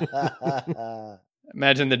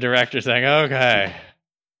 Imagine the director saying, okay,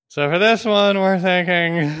 so for this one, we're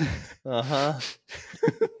thinking. Uh-huh.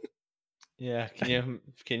 Yeah,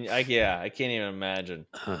 I can't even imagine.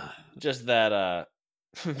 Just that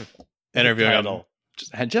Interviewing them. title.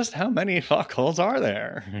 Just how many fuckholes are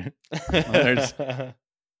there? There's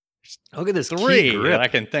Look at this 3 key grip. that I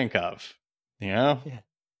can think of. You know? Yeah.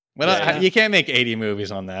 Well, Yeah. you can't make 80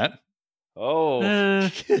 movies on that. Oh. Eh,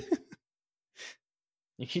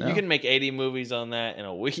 You can make 80 movies on that in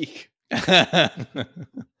a week.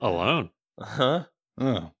 alone. Uh-huh.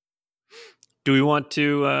 Oh. Do we want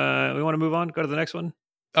to move on? Go to the next one?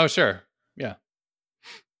 Oh, sure. Yeah.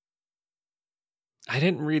 I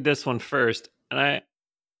didn't read this one first, and I.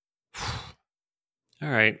 All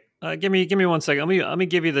right, give me 1 second. Let me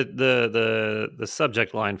give you the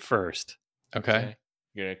subject line first. Okay.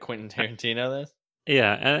 You're gonna Quentin Tarantino this?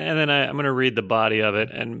 Yeah, and then I'm going to read the body of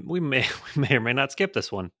it, and we may or may not skip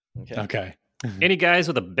this one. Okay. Any guys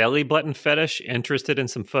with a belly button fetish interested in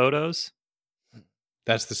some photos?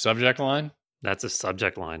 That's the subject line? That's a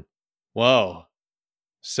subject line. Whoa.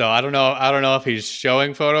 So I don't know if he's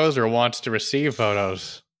showing photos or wants to receive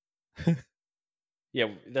photos. Yeah,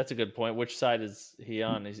 that's a good point. Which side is he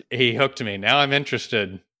on? He hooked me. Now I'm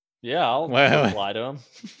interested. Yeah, I'll Well- reply to him.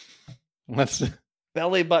 Let's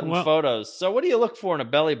Belly button Well- photos. So what do you look for in a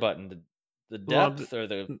belly button? The Well, depth or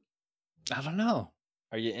the I don't know.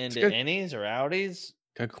 are you into good. innies or outies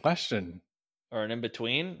Good question. or an in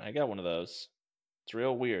between? I got one of those. It's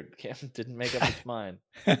real weird. Cam didn't make up its mind.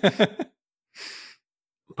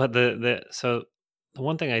 But the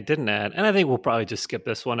one thing I didn't add, and I think we'll probably just skip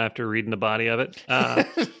this one after reading the body of it.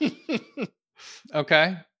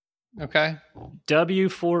 Okay.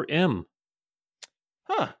 W4M.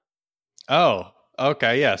 Huh. Oh,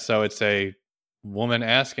 okay. Yeah. So it's a woman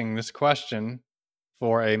asking this question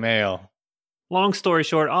for a male. Long story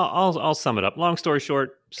short, I'll sum it up. Long story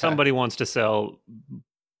short, somebody wants to sell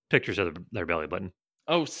pictures of their belly button.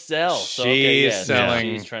 Oh, sell. So, She's so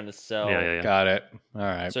selling- she's trying to sell. Yeah. Got it. All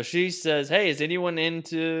right. So she says, "Hey, is anyone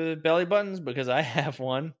into belly buttons? Because I have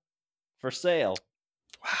one for sale."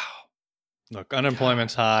 Wow. Look,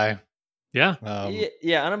 unemployment's high. Yeah.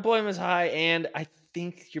 Yeah, unemployment's high, and I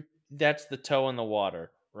think that's the toe in the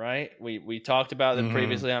water, right? We talked about that Mhm.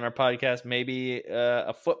 previously on our podcast. Maybe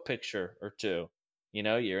a foot picture or two. You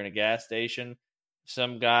know, you're in a gas station.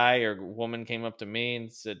 Some guy or woman came up to me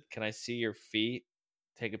and said, "Can I see your feet?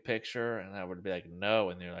 Take a picture." And I would be like, "No."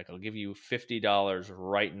 And they're like, "I'll give you $50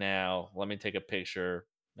 right now. Let me take a picture."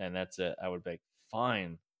 And that's it. I would be like,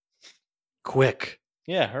 "Fine. Quick.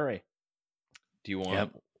 Yeah, hurry." Do you want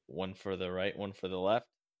Yep. one for the right, one for the left?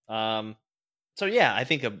 So yeah, I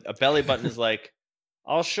think a belly button is like,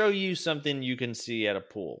 I'll show you something you can see at a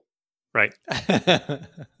pool, Right.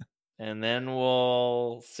 and then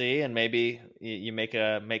we'll see, and maybe you make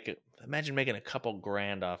a imagine making a couple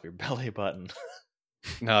grand off your belly button.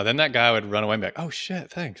 No, then that guy would run away and be like, oh shit,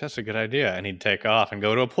 thanks. That's a good idea. And he'd take off and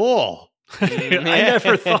go to a pool. I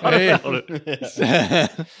never thought about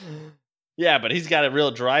it. Yeah, but he's got a real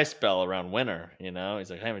dry spell around winter. You know, he's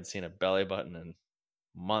like, I haven't seen a belly button in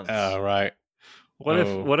months. Oh, right.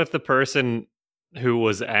 Oh. What if the person who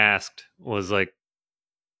was asked was like,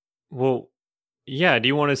 well, yeah, do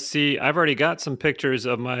you want to see? I've already got some pictures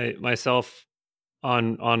of myself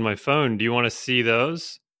on my phone. Do you want to see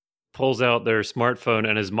those? Pulls out their smartphone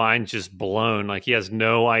and his mind's just blown. Like he has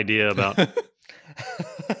no idea about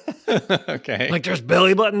Okay. like there's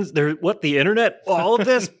belly buttons. There what the internet? All of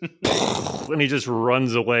this? And he just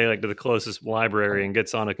runs away like to the closest library and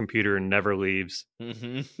gets on a computer and never leaves.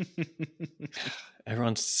 Mhm.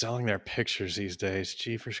 Everyone's selling their pictures these days.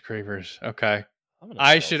 Jeepers creepers. Okay. I'm gonna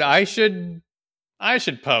I sell should I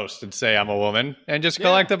should post and say I'm a woman and just Yeah.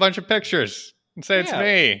 collect a bunch of pictures and say it's Yeah.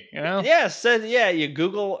 me, you know? Yeah, you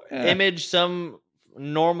Google Yeah. image some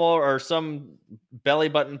normal or some belly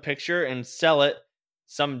button picture and sell it.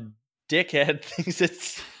 Some dickhead thinks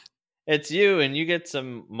it's you, and you get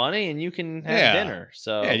some money and you can have Yeah. dinner.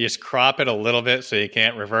 So Yeah, you just crop it a little bit so you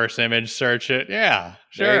can't reverse image search it. Yeah,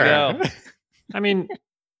 sure. There you go. I mean,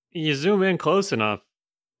 you zoom in close enough,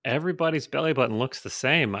 everybody's belly button looks the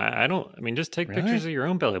same. I mean, just take Really? pictures of your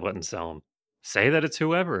own belly button, sell them. Say that it's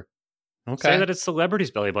whoever. Okay. Say that it's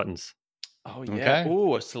celebrities' belly buttons. Oh yeah. Okay.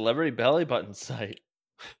 Ooh, a celebrity belly button site.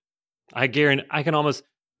 I guarantee, I can almost,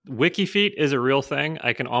 WikiFeet is a real thing.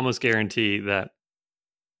 I can almost guarantee that.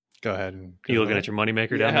 Go ahead. And You looking Google at your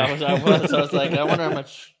moneymaker down Yeah, there? I was like, I wonder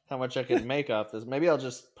how much I can make off this. Maybe I'll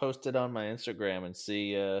just post it on my Instagram and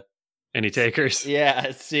see Any takers?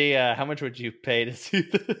 see how much would you pay to see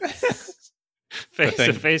this? Face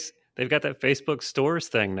thing- to face. They've got that Facebook stores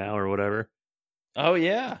thing now or whatever. Oh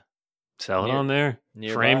yeah. Sell it Near- on there.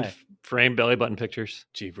 Nearby. Framed belly button pictures.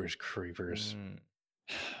 Jeepers Creepers. Mm.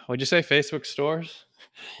 What'd you say? Facebook stores?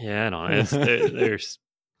 Yeah, no, there's.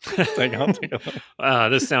 Like, I'll take a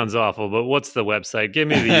look. This sounds awful, but what's the website? Give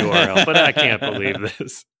me the URL. But I can't believe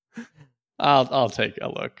this. I'll take a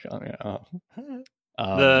look.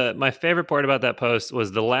 My favorite part about that post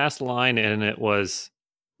was the last line in it was,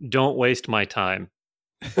 "Don't waste my time."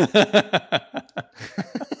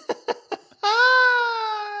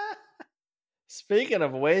 Speaking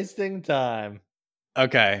of wasting time.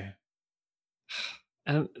 Okay.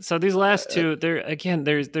 And so these last two,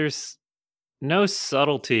 there's no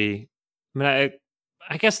subtlety. I mean,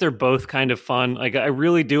 I guess they're both kind of fun. Like I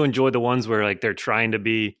really do enjoy the ones where like they're trying to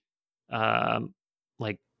be,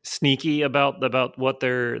 like sneaky about what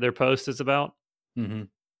their post is about. Mm-hmm.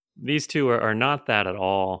 These two are not that at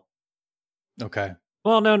all. Okay.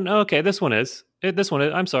 Well, no, okay, this one is.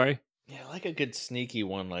 I'm sorry. Yeah, I like a good sneaky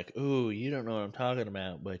one, like, ooh, you don't know what I'm talking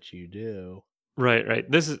about, but you do. Right.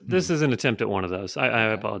 This is an attempt at one of those. I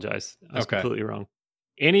Okay. apologize. I was Okay. completely wrong.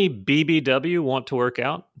 Any BBW want to work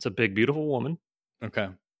out? It's a big, beautiful woman. Okay.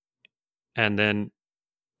 And then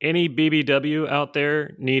any BBW out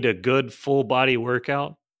there need a good full body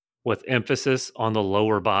workout with emphasis on the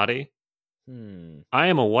lower body? I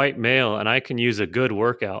am a white male and I can use a good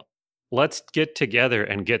workout. Let's get together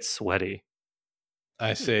and get sweaty.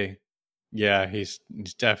 I see. Yeah, he's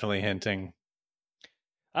definitely hinting.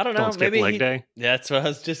 I don't know. Don't skip maybe leg day. That's what I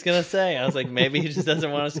was just gonna say. I was like, maybe he just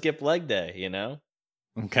doesn't want to skip leg day. You know,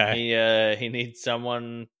 Okay. he needs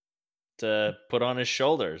someone to put on his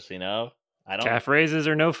shoulders. You know, I don't. Calf raises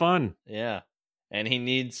are no fun. Yeah, and he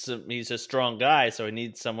needs he's a strong guy, so he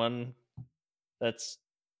needs someone that's,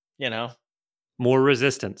 you know, More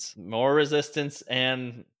resistance. more resistance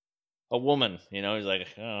and a woman. You know, he's like,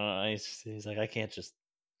 he's like, I can't just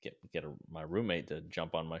get my roommate to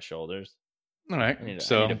jump on my shoulders. All right. I need a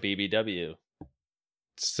So BBW.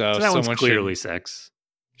 So that one's someone clearly should sex.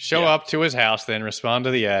 show Yeah. up to his house, then respond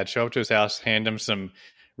to the ad. Show up to his house, hand him some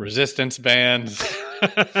resistance bands,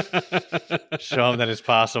 show him that it's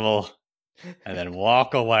possible, and then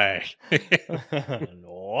walk away. And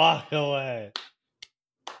walk away.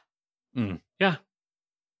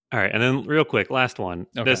 All right, and then real quick, last one.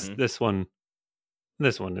 Okay. This one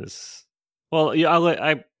is, well, yeah, I'll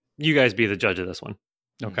let you guys be the judge of this one.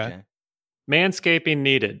 Okay. Manscaping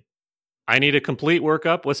needed. I need a complete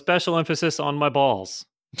workup with special emphasis on my balls.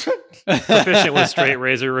 Proficient with straight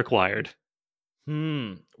razor required.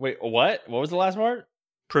 Wait, what? What was the last part?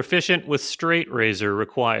 Proficient with straight razor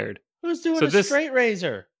required. Who's doing So a this- straight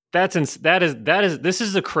razor? This is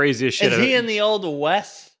the craziest shit. Is he in the old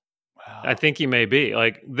West? Wow. I think he may be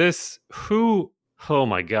like this. Oh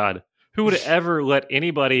my god, who would ever let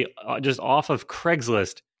anybody just off of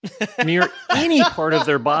Craigslist near any part of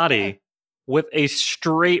their body with a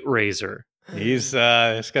straight razor? He's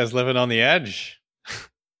this guy's living on the edge.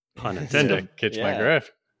 Pun To intended. catch my Yeah.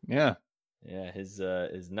 drift. Yeah. Yeah, his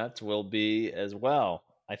nuts will be as well.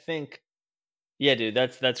 I think. Yeah, dude,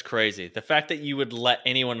 that's crazy. The fact that you would let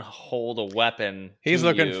anyone hold a weapon. He's to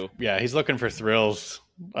looking. you. He's looking for thrills.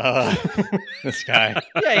 This guy.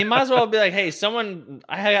 Yeah, he might as well be like, "Hey, someone,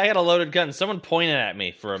 I got a loaded gun. Someone pointed at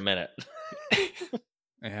me for a minute,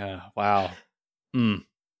 Yeah. Wow. Mm.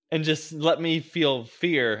 and just let me feel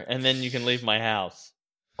fear, and then you can leave my house."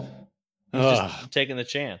 He's Ugh. just taking the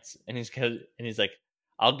chance, and he's like,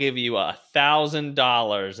 "I'll give you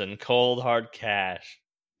 $1,000 in cold hard cash,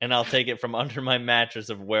 and I'll take it from under my mattress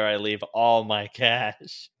of where I leave all my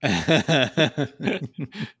cash."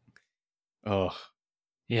 Oh.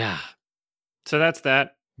 Yeah. So that's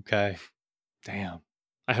that. Okay. Damn.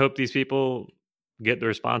 I hope these people get the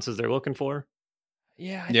responses they're looking for.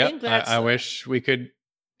 Yeah, I Yep. think that's. I wish we could.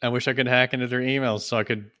 I wish I could hack into their emails so I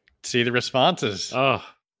could see the responses. Oh,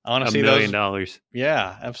 I want to $1 see million. those.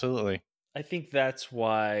 Yeah, absolutely. I think that's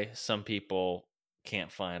why some people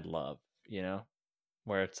can't find love. You know,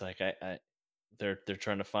 where it's like they're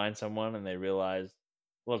trying to find someone and they realize,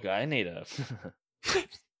 look, I need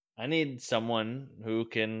I need someone who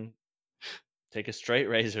can take a straight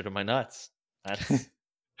razor to my nuts. That's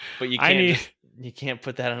but you can't you can't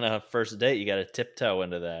put that on a first date. You got to tiptoe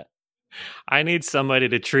into that. I need somebody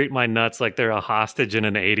to treat my nuts like they're a hostage in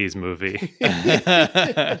an 80s movie.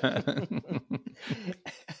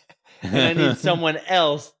 And I need someone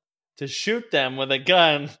else to shoot them with a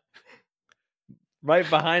gun right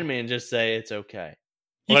behind me and just say it's okay.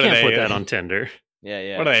 You What are can't they- put that on Tinder.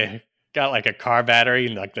 Yeah. What are they? Got like a car battery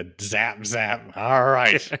and like the zap zap. All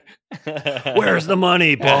right. Where's the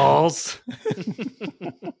money, balls?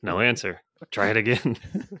 No answer. Try it again.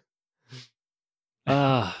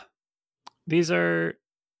 These are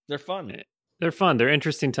They're fun. they're fun. They're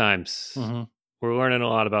interesting times. Mhm. We're learning a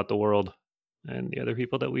lot about the world and the other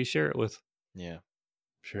people that we share it with. Yeah.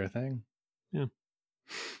 Sure thing. Yeah.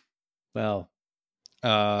 Well,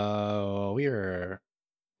 we are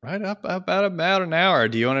right up about an hour.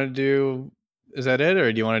 Do you want to do? Is that it,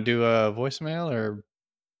 or do you want to do a voicemail? Or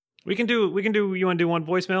We can do. You want to do one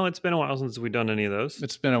voicemail? It's been a while since we've done any of those.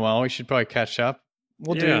 it's been a while. We should probably catch up.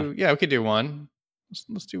 We'll do. Yeah, we could do one.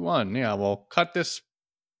 Let's do one. Yeah, we'll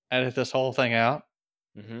edit this whole thing out.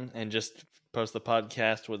 And just post the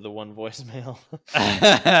podcast with the one voicemail.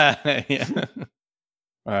 Yeah.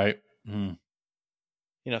 All right. Mm.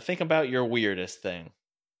 You know, think about your weirdest thing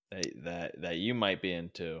that you might be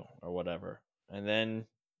into or whatever, and then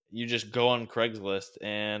you just go on Craigslist,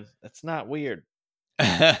 and it's not weird.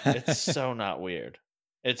 It's so not weird.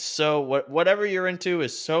 It's so whatever you're into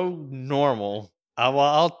is so normal.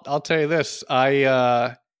 Well, I'll tell you this.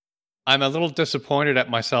 I'm a little disappointed at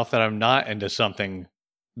myself that I'm not into something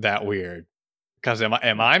that weird. Because am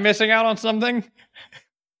I missing out on something?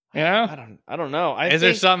 You know? I don't know. Is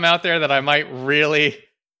there something out there that I might really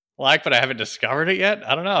like, but I haven't discovered it yet?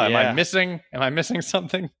 I don't know. Am I missing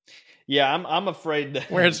something? Yeah, I'm afraid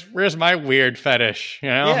that Where's my weird fetish? You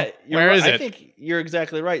know? Yeah, where is it? I think you're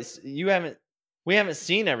exactly right. We haven't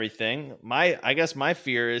seen everything. I guess my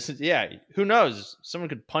fear is, who knows? Someone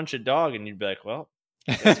could punch a dog and you'd be like, well,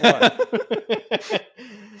 guess what?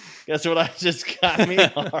 Guess what? I just got me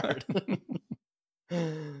hard.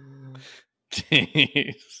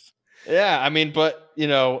 Jeez. Yeah, I mean, but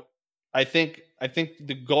I think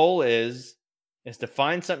the goal is to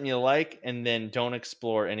find something you like and then don't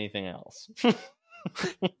explore anything else.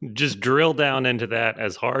 Just drill down into that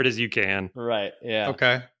as hard as you can. Right. Yeah.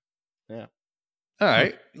 Okay. Yeah. All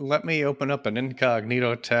right. Let me open up an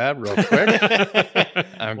incognito tab real quick.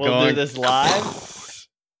 We'll do this live.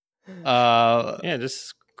 Yeah,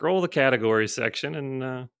 just scroll the categories section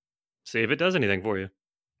and see if it does anything for you.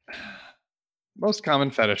 Most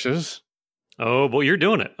common fetishes. Oh, well, you're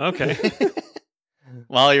doing it. Okay.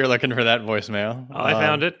 While you're looking for that voicemail. I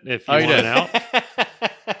found it. If you you want did. it out.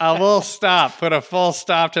 I will stop. Put a full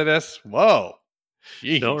stop to this. Whoa.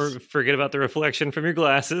 Jeez. Don't forget about the reflection from your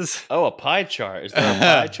glasses. Oh, a pie chart. Is there a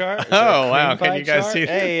pie chart? Is there a Oh, cream wow. Can pie you guys chart? see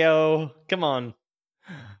that? Hey, yo. Come on.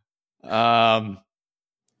 Oh,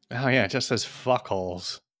 yeah. It just says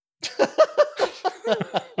fuckholes.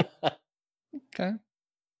 Okay.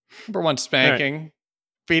 Number one, spanking.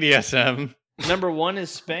 BDSM. Number one is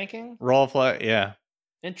spanking? Role play. Yeah.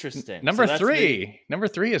 Interesting. Number So that's three. Number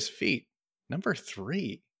three is feet. Number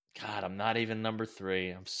three. God, I'm not even number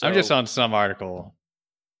three. I'm just on some article.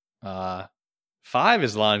 5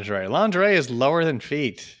 is lingerie. Lingerie is lower than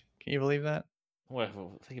feet. Can you believe that? What,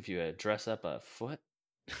 I think if you dress up a foot,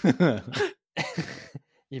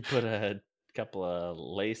 you put a couple of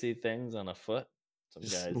lacy things on a foot. Some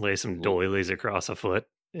Just guys lay some doilies across a foot.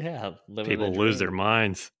 living People the lose dream. their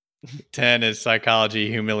minds. 10 is psychology,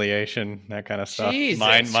 humiliation, that kind of stuff. Jesus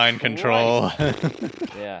Mind control.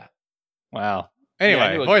 Yeah. Wow. Yeah, Anyway,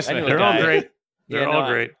 I knew a voicemail. They're all guy. great. Yeah, They're no, all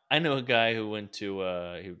great. I know a guy who went to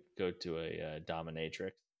who go to a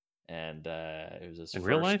dominatrix, and it was his In first,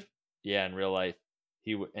 real life? Yeah, in real life,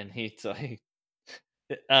 he's like,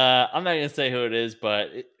 I'm not gonna say who it is, but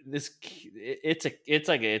it's a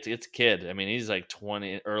kid. I mean, he's like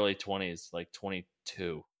 20, early 20s, like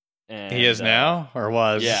 22. And, He is now or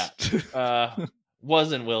was? Yeah.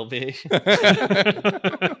 Was and will be. And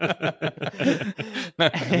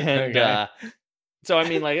Okay. so I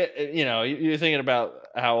mean, like, you're thinking about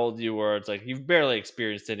how old you were. It's like you've barely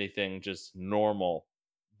experienced anything just normal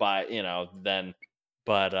by then.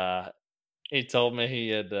 But he told me he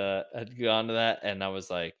had gone to that, and I was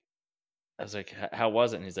like, I was like, how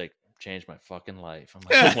was it? And he's like, changed my fucking life. I'm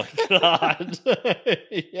like, oh my God.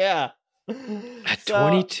 Yeah. At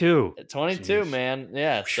 22. At 22, Jeez. man.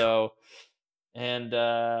 Yeah. So, and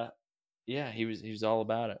yeah, he was all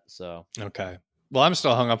about it. So, Okay. Well, I'm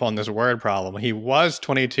still hung up on this word problem. He was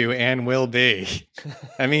 22 and will be.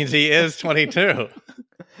 That means he is 22.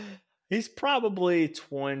 he's probably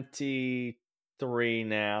 23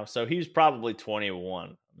 now. So he's probably 21,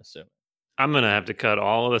 I'm assuming. I'm going to have to cut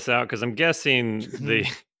all of this out because I'm guessing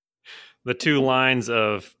the two lines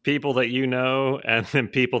of people that you know and then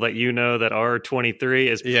people that you know that are 23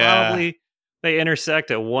 is probably they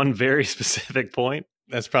intersect at one very specific point.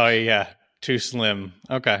 That's probably, too slim.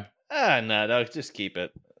 Okay. No, just keep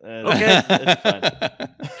it. Okay.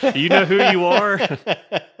 It's fine. You know who you are?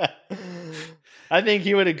 I think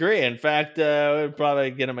he would agree. In fact, we'd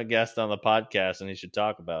probably get him a guest on the podcast and he should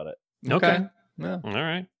talk about it. Okay. Yeah. All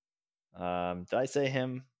right. Did I say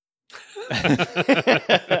him?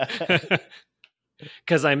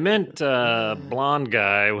 Because I meant blonde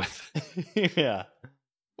guy with. Yeah.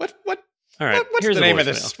 What? All right. What's here's the a name of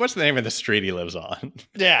voicemail. this? What's the name of the street he lives on?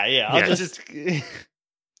 Yeah. I'll Yeah, just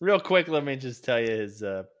real quick. Let me just tell you his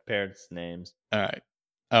parents' names. All right.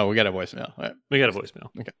 Oh, we got a voicemail. All right. We got a voicemail.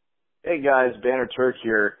 Hey guys, Banner Turk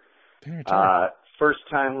here. First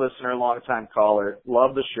time listener, long time caller.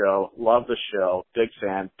 Love the show. Big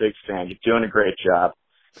fan. You're doing a great job.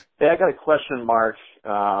 Hey, I got a question, Mark.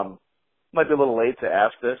 Might be a little late to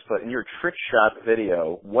ask this, but in your trick shot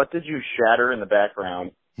video, what did you shatter in the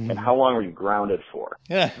background, and how long were you grounded for?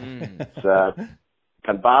 Yeah. It's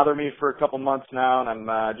can bother me for a couple months now, and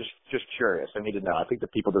I'm just curious. I need to know. I think the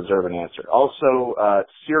people deserve an answer. Also,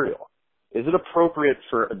 cereal. Is it appropriate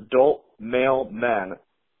for adult male men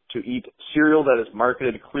to eat cereal that is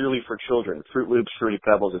marketed clearly for children, Fruit Loops, Fruity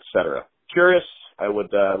Pebbles, etc.? Curious. I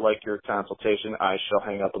would like your consultation. I shall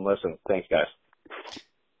hang up and listen. Thanks, guys.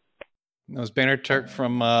 That was Banner Turk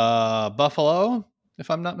from Buffalo, if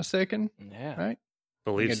I'm not mistaken. Yeah. Right?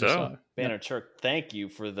 Believe I just saw so. it. Banner Turk, thank you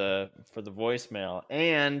for the voicemail.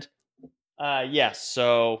 And yes,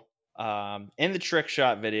 so in the trick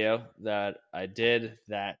shot video that I did,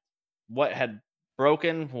 that what had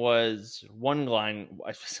broken was one line.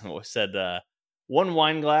 I said one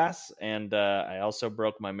wine glass, and I also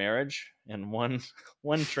broke my marriage in one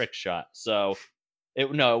trick shot. So it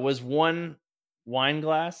was one wine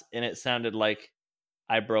glass, and it sounded like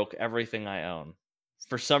I broke everything I own.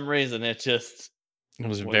 For some reason, it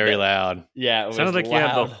was very loud. Yeah, it Sounded was like you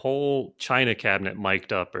had the loud. whole china cabinet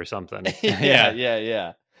mic'd up or something.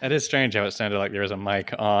 Yeah. That is strange how it sounded like there was a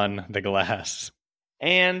mic on the glass.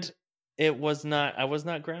 And I was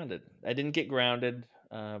not grounded. I didn't get grounded,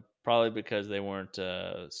 probably because they weren't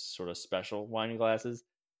sort of special wine glasses.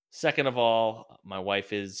 Second of all, my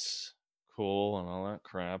wife is cool and all that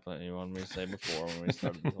crap that you wanted me to say before when we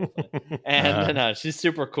started the whole thing. And no, she's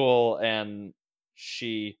super cool, and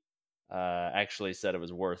she actually said it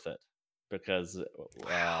was worth it because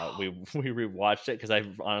we rewatched it because I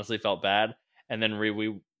honestly felt bad, and then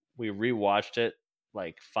we rewatched it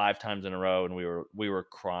like 5 times in a row, and we were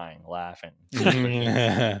crying, laughing.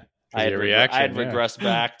 I had regressed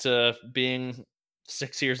back to being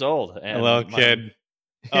 6 years old. And hello, kid.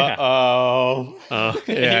 Yeah. Uh-oh.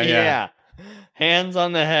 Yeah. Hands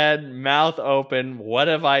on the head, mouth open. What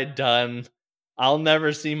have I done? I'll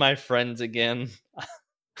never see my friends again.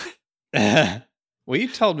 Well, you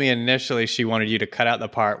told me initially she wanted you to cut out the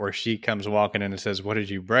part where she comes walking in and says, "What did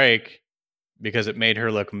you break?" because it made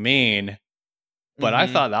her look mean. But I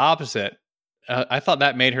thought the opposite. I thought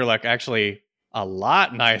that made her look actually a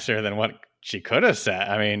lot nicer than what she could have said.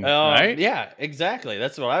 I mean, right? Yeah, exactly.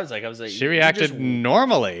 That's what I was like. She reacted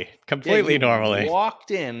normally, completely normally.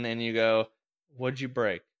 Walked in and you go, "What'd you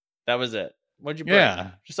break?" That was it. What'd you break?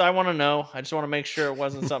 Yeah. I want to know. I just want to make sure it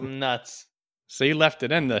wasn't something nuts. So you left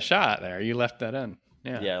it in the shot there. You left that in.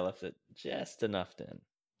 Yeah. Yeah, I left it just enough in.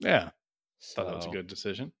 Yeah. So, Thought that was a good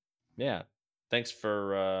decision. Yeah. Thanks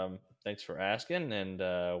for asking,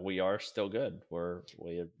 and we are still good.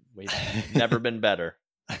 We've never been better.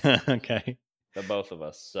 Okay. The both of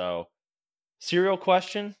us. So, cereal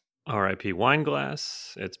question. R.I.P. wine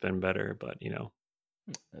glass. It's been better, but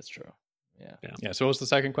That's true. Yeah. Yeah. So what was the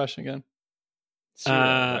second question again? Cereal,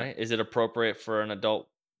 right? Is it appropriate for an adult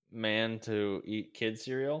man to eat kid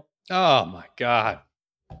cereal? Oh my God.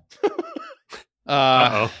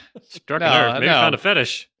 Struck a nerve. Maybe found a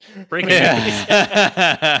fetish. Breaking news.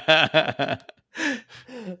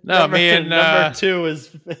 No, number 2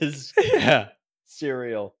 is yeah.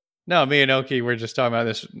 cereal. No, me and Oki were just talking about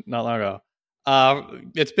this not long ago.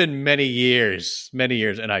 It's been many years,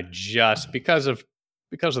 and I just because of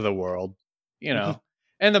the world,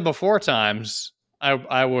 And the before times, I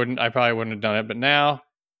probably wouldn't have done it, but now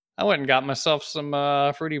I went and got myself some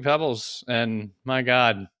Fruity Pebbles, and my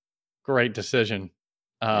God, great decision.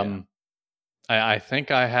 I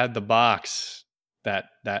think I had the box that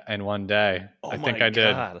in one day. Oh I think my I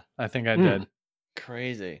did. God. I think I did.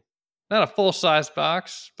 Crazy. Not a full size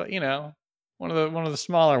box, but one of the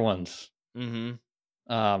smaller ones.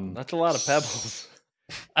 Mm-hmm. That's a lot of pebbles.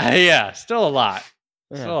 Yeah, still a lot.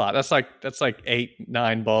 Yeah. Still a lot. That's like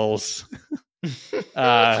 8-9 bowls.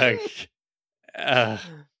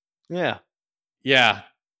 Yeah. Yeah.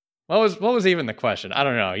 What was even the question? I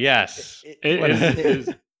don't know. Yes.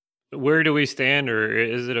 Where do we stand, or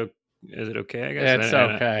is it okay? I guess It's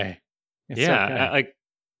okay. Like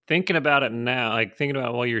thinking about it now, like thinking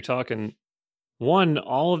about it while you're talking. One,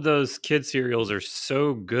 all of those kid cereals are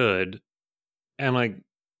so good, and like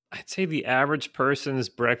I'd say the average person's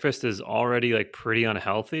breakfast is already like pretty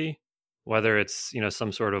unhealthy, whether it's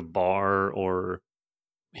some sort of bar or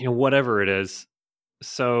whatever it is.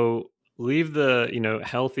 So leave the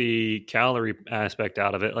healthy calorie aspect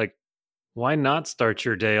out of it. Like, why not start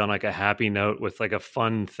your day on like a happy note with like a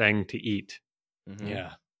fun thing to eat? Mm-hmm.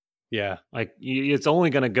 Yeah. Like it's only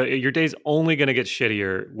going to go, your day's only going to get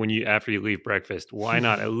shittier after you leave breakfast. Why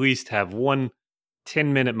not at least have one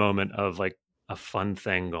 10-minute moment of like a fun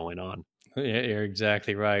thing going on? Yeah, you're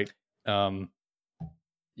exactly right.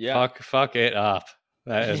 Yeah. Fuck it up.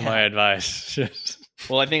 That is my advice.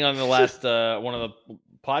 Well, I think on the last one of the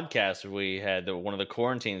podcasts we had, one of the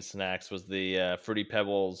quarantine snacks was the Fruity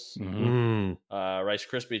Pebbles Rice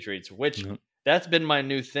Krispie treats, which that's been my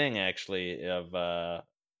new thing actually. Of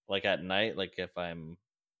like at night, like if I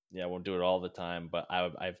won't do it all the time, but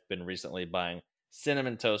I've been recently buying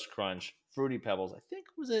Cinnamon Toast Crunch, Fruity Pebbles. I think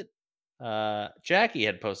was it Jackie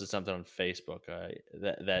had posted something on Facebook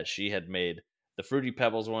that she had made the Fruity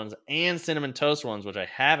Pebbles ones and Cinnamon Toast ones, which I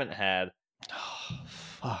haven't had.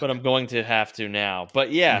 But I'm going to have to now.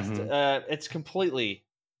 But yeah, it's completely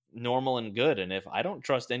normal and good. And if I don't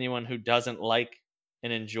trust anyone who doesn't like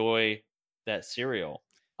and enjoy that cereal,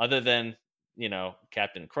 other than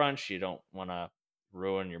Captain Crunch, you don't want to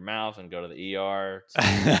ruin your mouth and go to the ER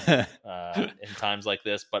in times like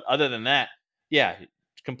this. But other than that, yeah,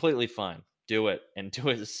 completely fine. Do it, and do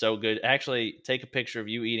it is so good. Actually, take a picture of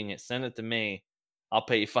you eating it, send it to me. I'll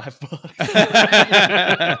pay you $5.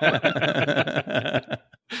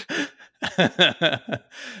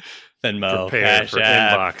 Venmo, prepare Cash for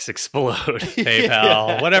App, inbox explode,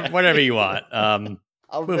 PayPal, whatever you want.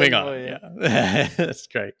 Moving on. You. Yeah. That's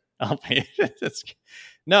great. I'll pay.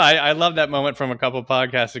 No, I love that moment from a couple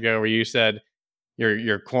podcasts ago where you said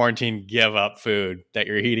your quarantine give up food, that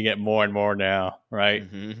you're eating it more and more now, right?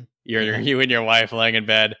 Mm-hmm. You and your wife laying in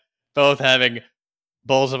bed, both having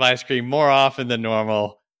bowls of ice cream more often than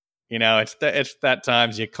normal. It's that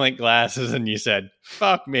times you clink glasses and you said,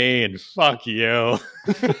 fuck me and fuck you.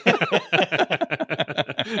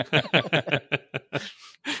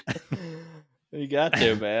 You got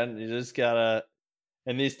to, man. You just gotta,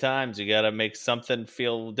 in these times, you gotta make something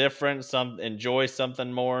feel different, enjoy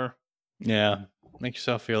something more. Yeah. Make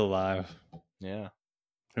yourself feel alive. Yeah.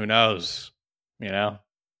 Who knows?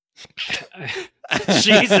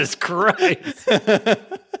 Jesus Christ.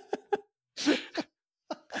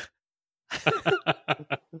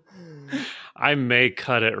 I may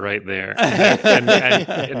cut it right there and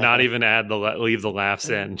not even leave the laughs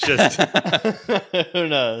in. Just who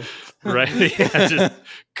knows, right? Yeah, just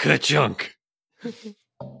ka-chunk.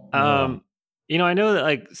 I know that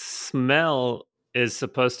like smell is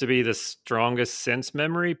supposed to be the strongest sense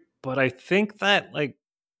memory, but I think that like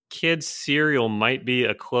kids cereal might be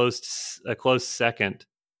a close second.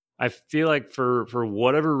 I feel like for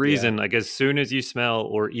whatever reason, like as soon as you smell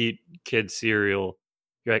or eat kids cereal,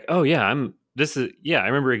 you're like, oh yeah, I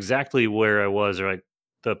remember exactly where I was, or like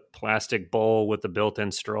the plastic bowl with the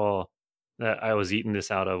built-in straw that I was eating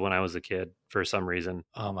this out of when I was a kid for some reason.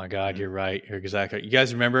 Oh my God, you're right. You're exactly right. You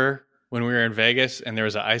guys remember when we were in Vegas and there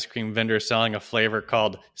was an ice cream vendor selling a flavor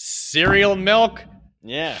called cereal milk?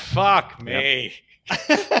 Yeah. Fuck me.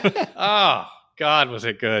 Oh God, was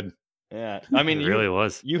it good? Yeah. I mean, it really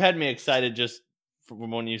was. You had me excited just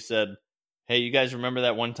from when you said, hey, you guys remember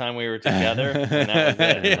that one time we were together? And that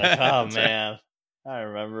was it. Like, oh man, I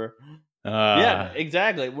remember. Yeah,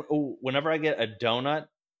 exactly. Whenever I get a donut,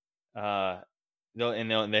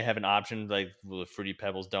 they have an option like the Fruity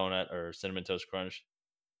Pebbles donut or Cinnamon Toast Crunch.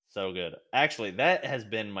 So good. Actually, that has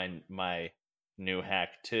been my new hack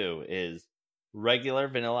too, is regular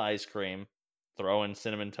vanilla ice cream, throw in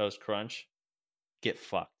Cinnamon Toast Crunch, get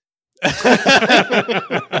fucked.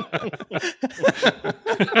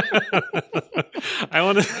 I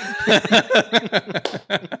want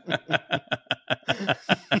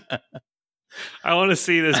I want to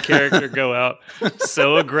see this character go out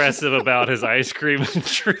so aggressive about his ice cream and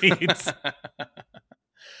treats.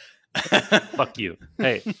 Fuck you.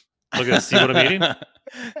 Hey, look at this. See what I'm eating?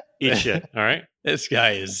 Eat shit. All right. This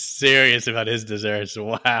guy is serious about his desserts.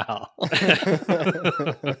 Wow.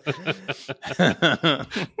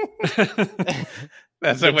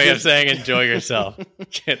 That's a way of saying enjoy yourself.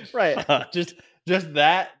 Right. Just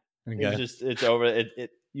that. Okay. It's over.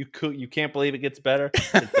 You can't believe it gets better.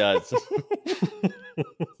 It does.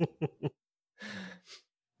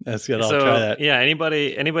 That's good. I'll try that. Yeah,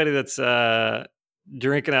 anybody that's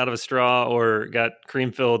drinking out of a straw or got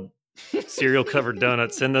cream-filled cereal-covered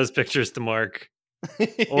donuts, send those pictures to Mark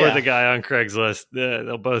or the guy on Craigslist.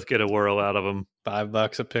 They'll both get a whirl out of them.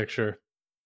 $5 a picture.